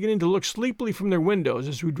just beginning to look sleepily from their windows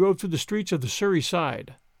as we drove through the streets of the Surrey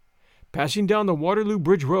side. Passing down the Waterloo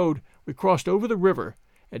Bridge Road, we crossed over the river,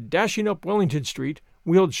 and dashing up Wellington Street,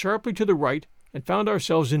 wheeled sharply to the right and found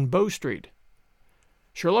ourselves in Bow Street.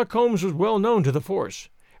 Sherlock Holmes was well known to the force,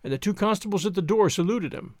 and the two constables at the door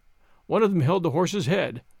saluted him. One of them held the horse's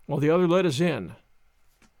head, while the other led us in.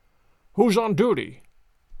 "Who's on duty?"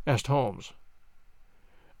 asked Holmes.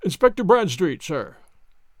 "Inspector Bradstreet, sir."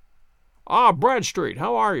 "Ah, Bradstreet,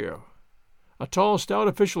 how are you?" A tall, stout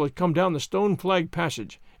official had come down the stone-flagged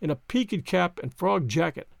passage, in a peaked cap and frog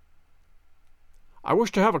jacket. "I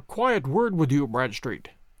wish to have a quiet word with you,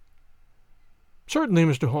 Bradstreet." "Certainly,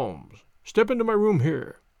 Mr. Holmes. Step into my room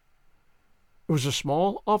here." It was a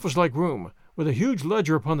small, office-like room, with a huge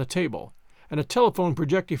ledger upon the table, and a telephone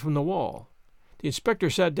projecting from the wall. The inspector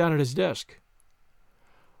sat down at his desk.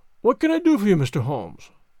 "What can I do for you, Mr.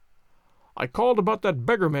 Holmes?" "I called about that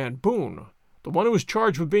beggar man, Boone, the one who was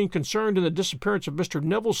charged with being concerned in the disappearance of Mr.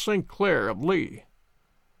 Neville St. Clair of Lee."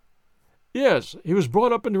 "Yes, he was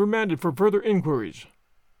brought up and remanded for further inquiries."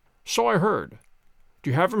 "So I heard. Do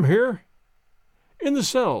you have him here?" "In the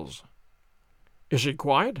cells." "Is he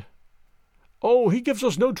quiet?" "Oh, he gives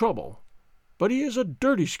us no trouble, but he is a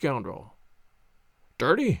dirty scoundrel."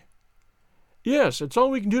 "Dirty?" "Yes, it's all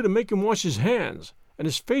we can do to make him wash his hands, and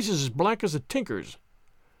his face is as black as a tinker's."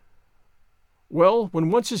 "Well,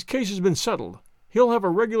 when once his case has been settled, he'll have a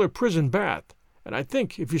regular prison bath, and I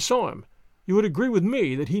think, if you saw him, you would agree with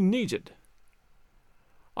me that he needs it."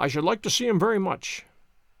 "I should like to see him very much."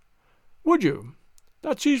 "Would you?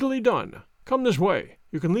 That's easily done. Come this way.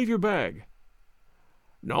 You can leave your bag."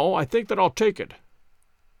 "No, I think that I'll take it."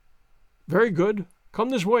 "Very good.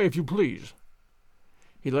 Come this way, if you please."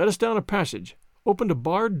 He led us down a passage, opened a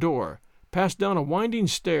barred door, passed down a winding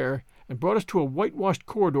stair, and brought us to a whitewashed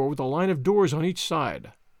corridor with a line of doors on each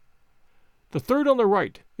side. "The third on the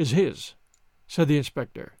right is his," said the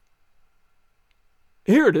inspector.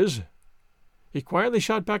 Here it is." He quietly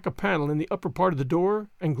shot back a panel in the upper part of the door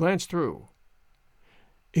and glanced through.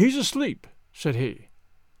 "He's asleep," said he.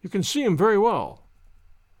 "You can see him very well."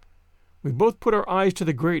 We both put our eyes to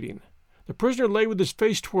the grating. The prisoner lay with his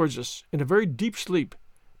face towards us, in a very deep sleep,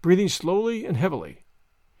 breathing slowly and heavily.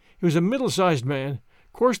 He was a middle-sized man,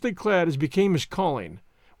 coarsely clad as became his calling,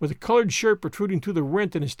 with a colored shirt protruding through the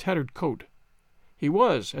rent in his tattered coat. He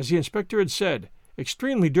was, as the inspector had said,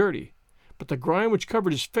 extremely dirty, but the grime which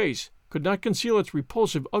covered his face could not conceal its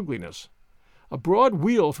repulsive ugliness. A broad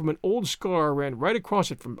wheal from an old scar ran right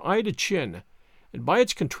across it from eye to chin, and by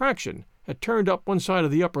its contraction had turned up one side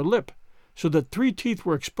of the upper lip, so that 3 teeth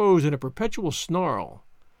were exposed in a perpetual snarl.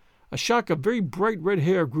 A shock of very bright red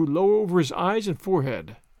hair grew low over his eyes and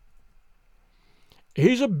forehead.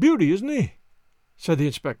 "He's a beauty, isn't he?" said the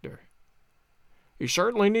inspector. "He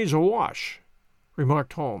certainly needs a wash,"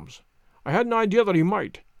 remarked Holmes. "I had an idea that he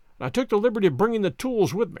might, and I took the liberty of bringing the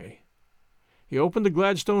tools with me." He opened the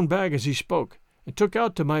Gladstone bag as he spoke, and took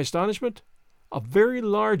out, to my astonishment, a very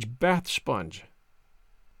large bath sponge.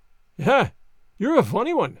 "Ha! You're a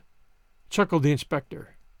funny one," chuckled the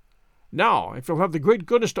inspector. "Now, if you'll have the great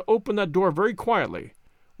goodness to open that door very quietly,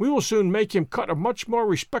 we will soon make him cut a much more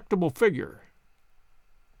respectable figure."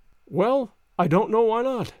 "Well, I don't know why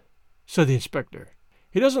not," said the inspector.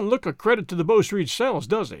 "He doesn't look a credit to the Bow Street cells,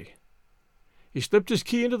 does he?" He slipped his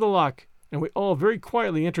key into the lock, and we all very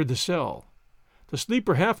quietly entered the cell. The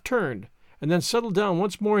sleeper half turned, and then settled down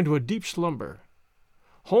once more into a deep slumber.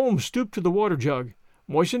 Holmes stooped to the water jug,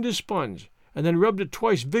 moistened his sponge, and then rubbed it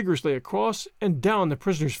twice vigorously across and down the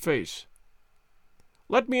prisoner's face.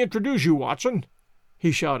 "Let me introduce you, Watson,"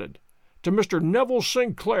 he shouted, "to Mr. Neville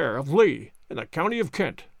St. Clair of Lee, in the county of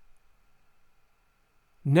Kent."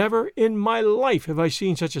 Never in my life have I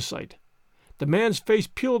seen such a sight. The man's face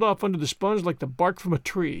peeled off under the sponge like the bark from a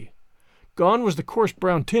tree. Gone was the coarse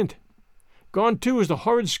brown tint. Gone, too, was the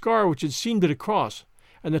horrid scar which had seamed it across,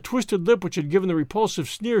 and the twisted lip which had given the repulsive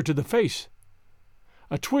sneer to the face.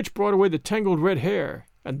 A twitch brought away the tangled red hair,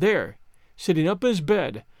 and there, sitting up in his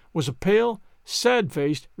bed, was a pale,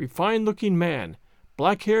 sad-faced, refined-looking man,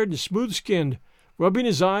 black-haired and smooth-skinned, rubbing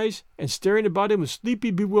his eyes and staring about him with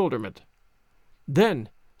sleepy bewilderment. Then,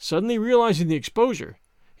 suddenly realizing the exposure,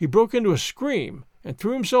 he broke into a scream and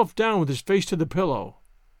threw himself down with his face to the pillow.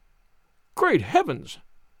 "Great heavens!"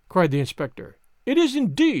 cried the inspector. "It is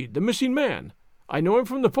indeed the missing man. I know him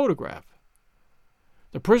from the photograph."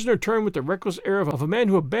 The prisoner turned with the reckless air of a man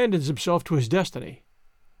who abandons himself to his destiny.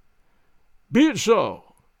 "Be it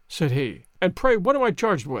so," said he. "And pray what am I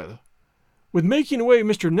charged with?" "With making away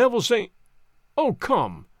Mr. Neville St. "Oh,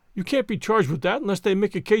 come! You can't be charged with that unless they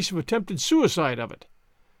make a case of attempted suicide of it,"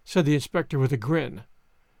 said the inspector with a grin.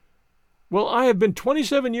 "Well, I have been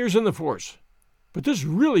 27 years in the force, but this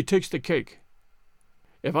really takes the cake.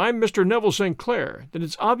 If I'm Mr. Neville St. Clair, then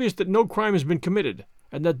it's obvious that no crime has been committed,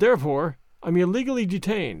 and that, therefore, I'm illegally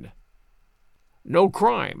detained." "No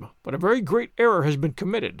crime, but a very great error has been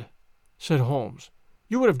committed," said Holmes.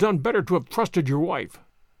 "You would have done better to have trusted your wife."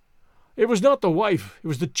 "It was not the wife, it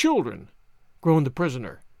was the children," groaned the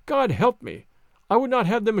prisoner. "God help me! I would not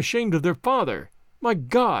have them ashamed of their father. My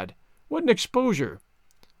God, what an exposure!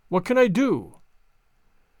 What can I do?"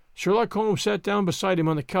 Sherlock Holmes sat down beside him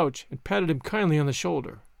on the couch and patted him kindly on the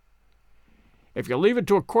shoulder. "If you leave it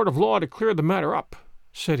to a court of law to clear the matter up,"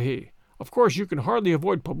 said he, "of course you can hardly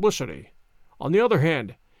avoid publicity. On the other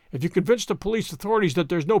hand, if you convince the police authorities that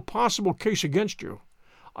there's no possible case against you,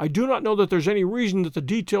 I do not know that there's any reason that the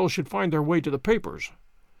details should find their way to the papers.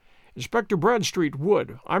 Inspector Bradstreet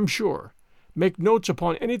would, I'm sure, make notes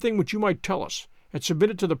upon anything which you might tell us, and submit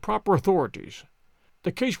it to the proper authorities.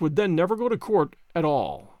 The case would then never go to court at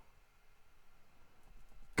all."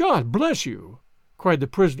 "God bless you!" cried the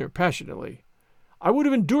prisoner passionately. "I would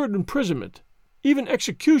have endured imprisonment, even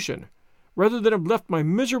execution, rather than have left my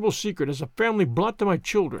miserable secret as a family blot to my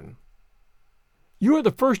children. You are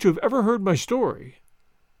the first who have ever heard my story.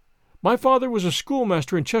 My father was a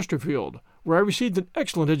schoolmaster in Chesterfield, where I received an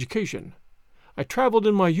excellent education. I traveled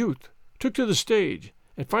in my youth, took to the stage,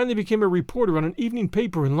 and finally became a reporter on an evening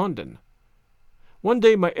paper in London. One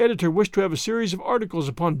day my editor wished to have a series of articles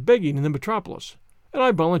upon begging in the metropolis, and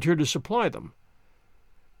I volunteered to supply them.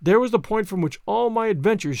 There was the point from which all my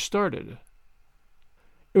adventures started.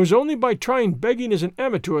 It was only by trying begging as an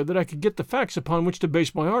amateur that I could get the facts upon which to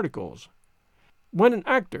base my articles. When an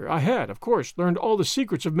actor, I had, of course, learned all the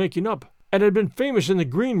secrets of making up, and had been famous in the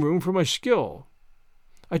green room for my skill.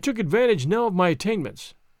 I took advantage now of my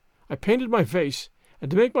attainments. I painted my face, and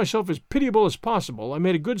to make myself as pitiable as possible, I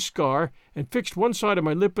made a good scar and fixed one side of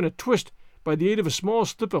my lip in a twist by the aid of a small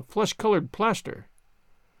slip of flesh-colored plaster.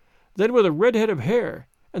 Then, with a red head of hair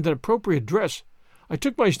and an appropriate dress, I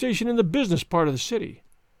took my station in the business part of the city,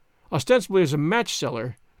 ostensibly as a match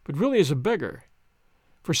seller, but really as a beggar.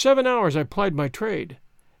 For 7 hours I plied my trade,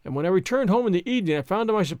 and when I returned home in the evening I found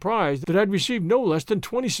to my surprise that I had received no less than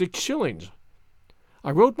 26 shillings.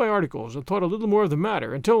 I wrote my articles and thought a little more of the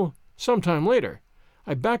matter until, some time later,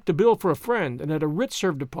 I backed a bill for a friend and had a writ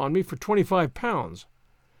served upon me for £25.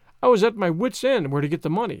 I was at my wits' end where to get the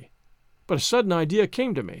money, but a sudden idea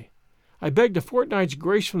came to me. I begged a fortnight's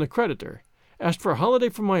grace from the creditor, asked for a holiday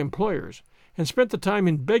from my employers, and spent the time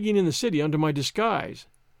in begging in the city under my disguise.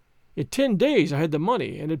 In 10 days I had the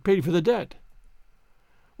money and had paid for the debt.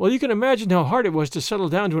 Well, you can imagine how hard it was to settle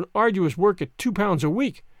down to an arduous work at £2 a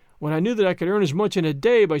week, when I knew that I could earn as much in a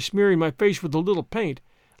day by smearing my face with a little paint,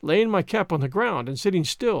 laying my cap on the ground, and sitting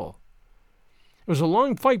still. It was a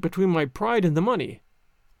long fight between my pride and the money,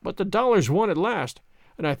 but the dollars won at last,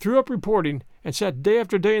 and I threw up reporting and sat day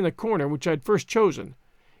after day in the corner which I had first chosen,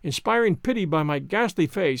 inspiring pity by my ghastly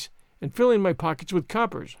face and filling my pockets with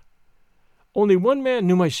coppers. Only one man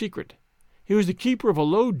knew my secret. He was the keeper of a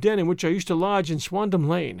low den in which I used to lodge in Swandam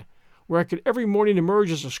Lane, where I could every morning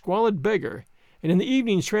emerge as a squalid beggar, and in the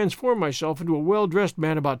evenings transform myself into a well-dressed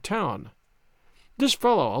man about town. This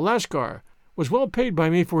fellow, a Lascar, was well paid by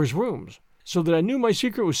me for his rooms, so that I knew my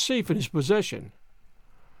secret was safe in his possession.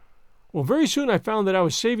 Well, very soon I found that I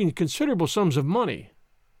was saving considerable sums of money.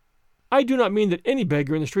 I do not mean that any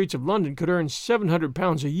beggar in the streets of London could earn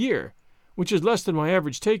 £700 a year, which is less than my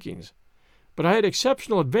average takings, but I had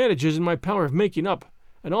exceptional advantages in my power of making up,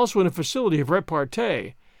 and also in a facility of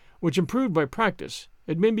repartee, which, improved by practice,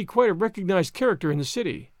 had made me quite a recognized character in the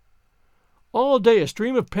city. All day a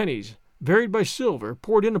stream of pennies, varied by silver,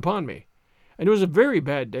 poured in upon me, and it was a very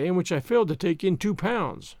bad day in which I failed to take in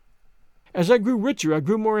 £2. As I grew richer, I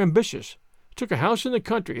grew more ambitious, took a house in the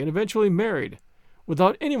country, and eventually married,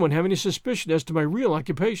 without anyone having a suspicion as to my real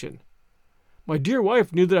occupation. My dear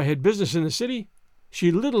wife knew that I had business in the city.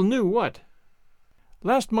 She little knew what.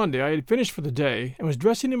 Last Monday I had finished for the day and was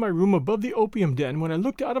dressing in my room above the opium den when I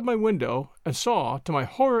looked out of my window and saw, to my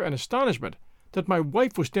horror and astonishment, that my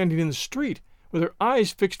wife was standing in the street, with her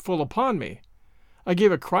eyes fixed full upon me. I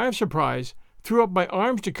gave a cry of surprise, threw up my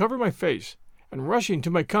arms to cover my face, and rushing to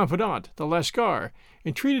my confidant, the Lascar,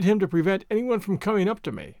 entreated him to prevent anyone from coming up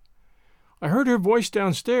to me. I heard her voice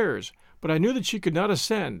downstairs, but I knew that she could not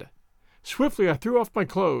ascend. Swiftly I threw off my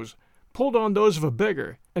clothes, pulled on those of a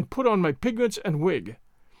beggar, and put on my pigments and wig.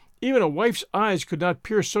 Even a wife's eyes could not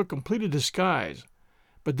pierce so complete a disguise.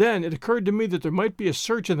 But then it occurred to me that there might be a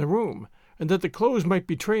search in the room, and that the clothes might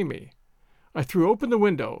betray me. I threw open the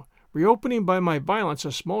window, reopening by my violence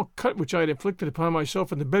a small cut which I had inflicted upon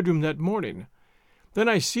myself in the bedroom that morning. Then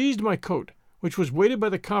I seized my coat, which was weighted by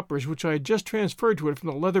the coppers which I had just transferred to it from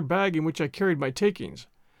the leather bag in which I carried my takings.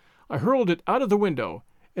 I hurled it out of the window,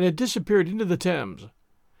 and it disappeared into the Thames.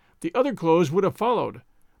 The other clothes would have followed,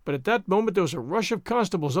 but at that moment there was a rush of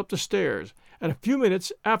constables up the stairs, and a few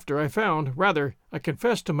minutes after I found, rather, I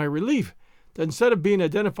confess to my relief, that instead of being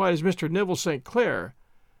identified as Mr. Neville St. Clair,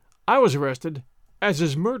 I was arrested as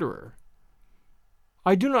his murderer.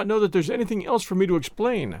 I do not know that there's anything else for me to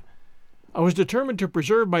explain. I was determined to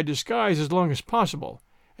preserve my disguise as long as possible,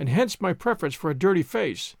 and hence my preference for a dirty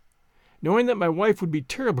face. Knowing that my wife would be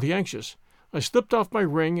terribly anxious, I slipped off my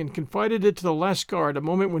ring and confided it to the Lascar at a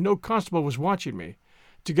moment when no constable was watching me,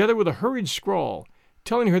 together with a hurried scrawl,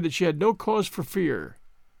 telling her that she had no cause for fear.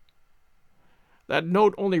 "That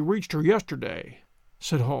note only reached her yesterday,"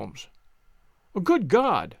 said Holmes. "Oh, good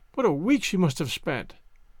God! What a week she must have spent!"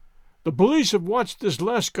 "The police have watched this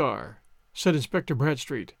Lascar," said Inspector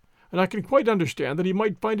Bradstreet, "and I can quite understand that he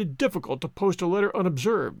might find it difficult to post a letter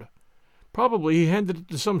unobserved. Probably he handed it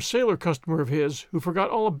to some sailor customer of his who forgot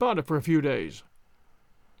all about it for a few days."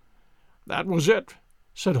 "That was it,"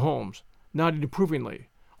 said Holmes, nodding approvingly.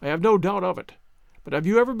 "I have no doubt of it. But have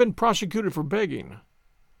you ever been prosecuted for begging?"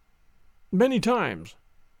 "Many times.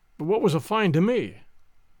 But what was a fine to me?"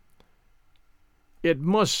 "It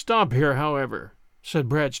must stop here, however," said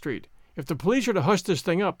Bradstreet. "If the police are to hush this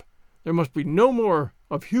thing up, there must be no more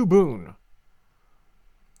of Hugh Boone."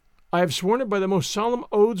 "I have sworn it by the most solemn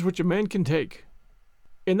oaths which a man can take."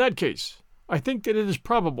 "In that case, I think that it is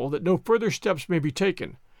probable that no further steps may be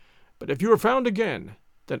taken. But if you are found again,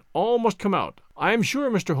 then all must come out. I am sure,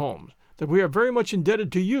 Mr. Holmes, that we are very much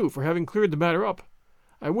indebted to you for having cleared the matter up.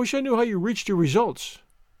 I wish I knew how you reached your results."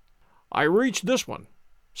 "I reached this one,"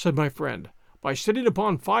 said my friend, "by sitting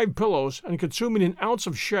upon 5 pillows and consuming an ounce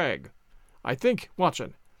of shag. I think,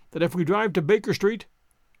 Watson, that if we drive to Baker Street,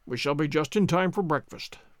 we shall be just in time for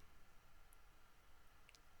breakfast."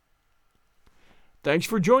 Thanks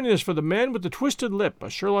for joining us for The Man with the Twisted Lip, a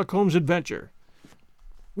Sherlock Holmes adventure.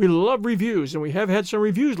 We love reviews, and we have had some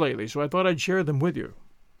reviews lately, so I thought I'd share them with you.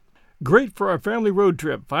 Great for our family road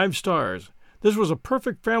trip, 5 stars. This was a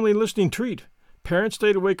perfect family listening treat. Parents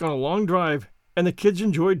stayed awake on a long drive, and the kids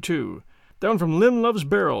enjoyed too. Down from Lim Loves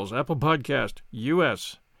Barrels, Apple Podcast,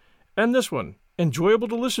 US. And this one, enjoyable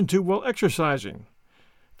to listen to while exercising.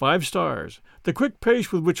 5 stars. The quick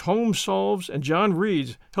pace with which Holmes solves and John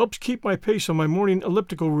reads helps keep my pace on my morning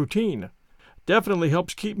elliptical routine. Definitely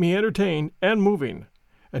helps keep me entertained and moving.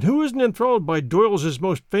 And who isn't enthralled by Doyle's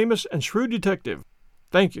most famous and shrewd detective?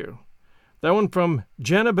 Thank you. That one from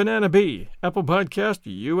Jana Banana Bee, Apple Podcast,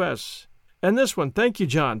 US. And this one, thank you,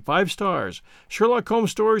 John, 5 stars. Sherlock Holmes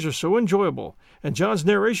stories are so enjoyable, and John's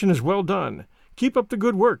narration is well done. Keep up the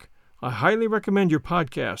good work. I highly recommend your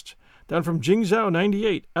podcasts. Down from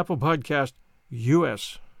Jingzhou98, Apple Podcast,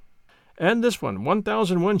 US. And this one,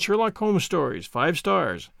 1001 Sherlock Holmes stories, 5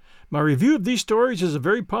 stars. My review of these stories is a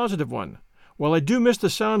very positive one. While I do miss the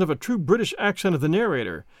sound of a true British accent of the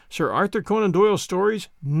narrator, Sir Arthur Conan Doyle's stories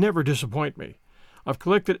never disappoint me. I've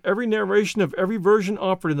collected every narration of every version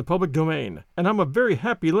offered in the public domain, and I'm a very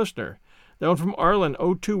happy listener. That one from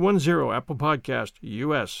Arlen0210, Apple Podcast,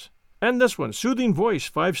 US. And this one, Soothing Voice,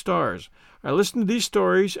 5 stars. I listen to these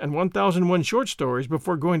stories and 1001 short stories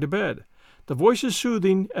before going to bed. The voice is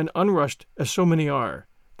soothing and unrushed, as so many are.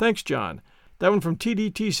 Thanks, John. That one from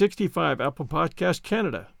TDT65, Apple Podcast,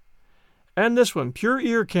 Canada. And this one, Pure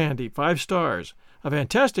Ear Candy, 5 stars. A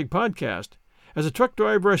fantastic podcast. As a truck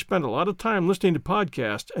driver, I spend a lot of time listening to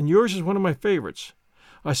podcasts, and yours is one of my favorites.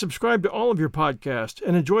 I subscribe to all of your podcasts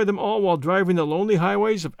and enjoy them all while driving the lonely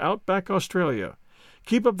highways of outback Australia.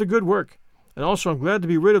 Keep up the good work, and also I'm glad to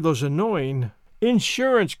be rid of those annoying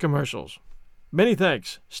insurance commercials. Many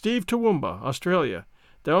thanks. Steve Toowoomba, Australia.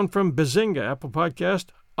 Down from Bazinga, Apple Podcast,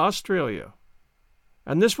 Australia.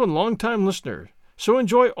 And this one, long-time listener. So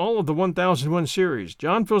enjoy all of the 1001 series.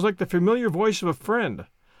 John feels like the familiar voice of a friend.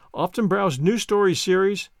 Often browse new stories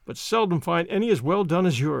series, but seldom find any as well done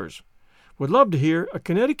as yours. Would love to hear A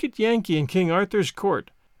Connecticut Yankee in King Arthur's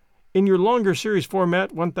Court in your longer series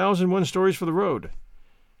format, 1001 Stories for the Road.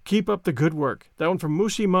 Keep up the good work. That one from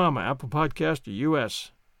Moosey Mama, Apple Podcast,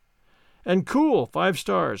 US. And Cool, 5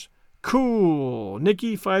 stars. Cool,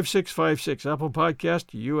 Nikki5656, Apple Podcast,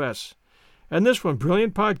 US. And this one,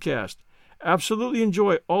 brilliant podcast. Absolutely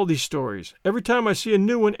enjoy all these stories. Every time I see a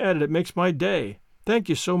new one added, it makes my day. Thank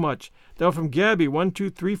you so much. That from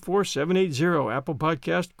Gabby123478, Apple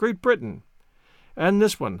Podcast, Great Britain. And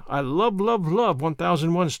this one, I love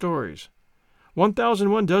 1001 stories.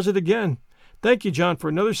 1001 does it again. Thank you, John, for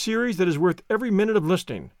another series that is worth every minute of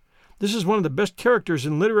listening. This is one of the best characters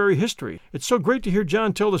in literary history. It's so great to hear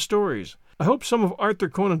John tell the stories. I hope some of Arthur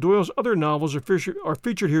Conan Doyle's other novels are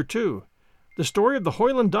featured here too. The story of the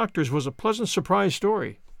Hoyland Doctors was a pleasant surprise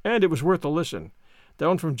story, and it was worth a listen. That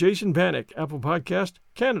one from Jason Bannock, Apple Podcast,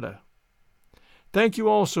 Canada. Thank you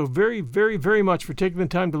all so very, very, very much for taking the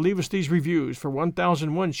time to leave us these reviews for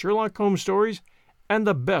 1001 Sherlock Holmes stories and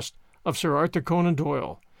the best of Sir Arthur Conan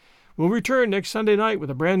Doyle. We'll return next Sunday night with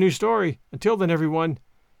a brand new story. Until then, everyone,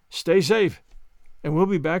 stay safe, and we'll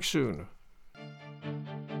be back soon.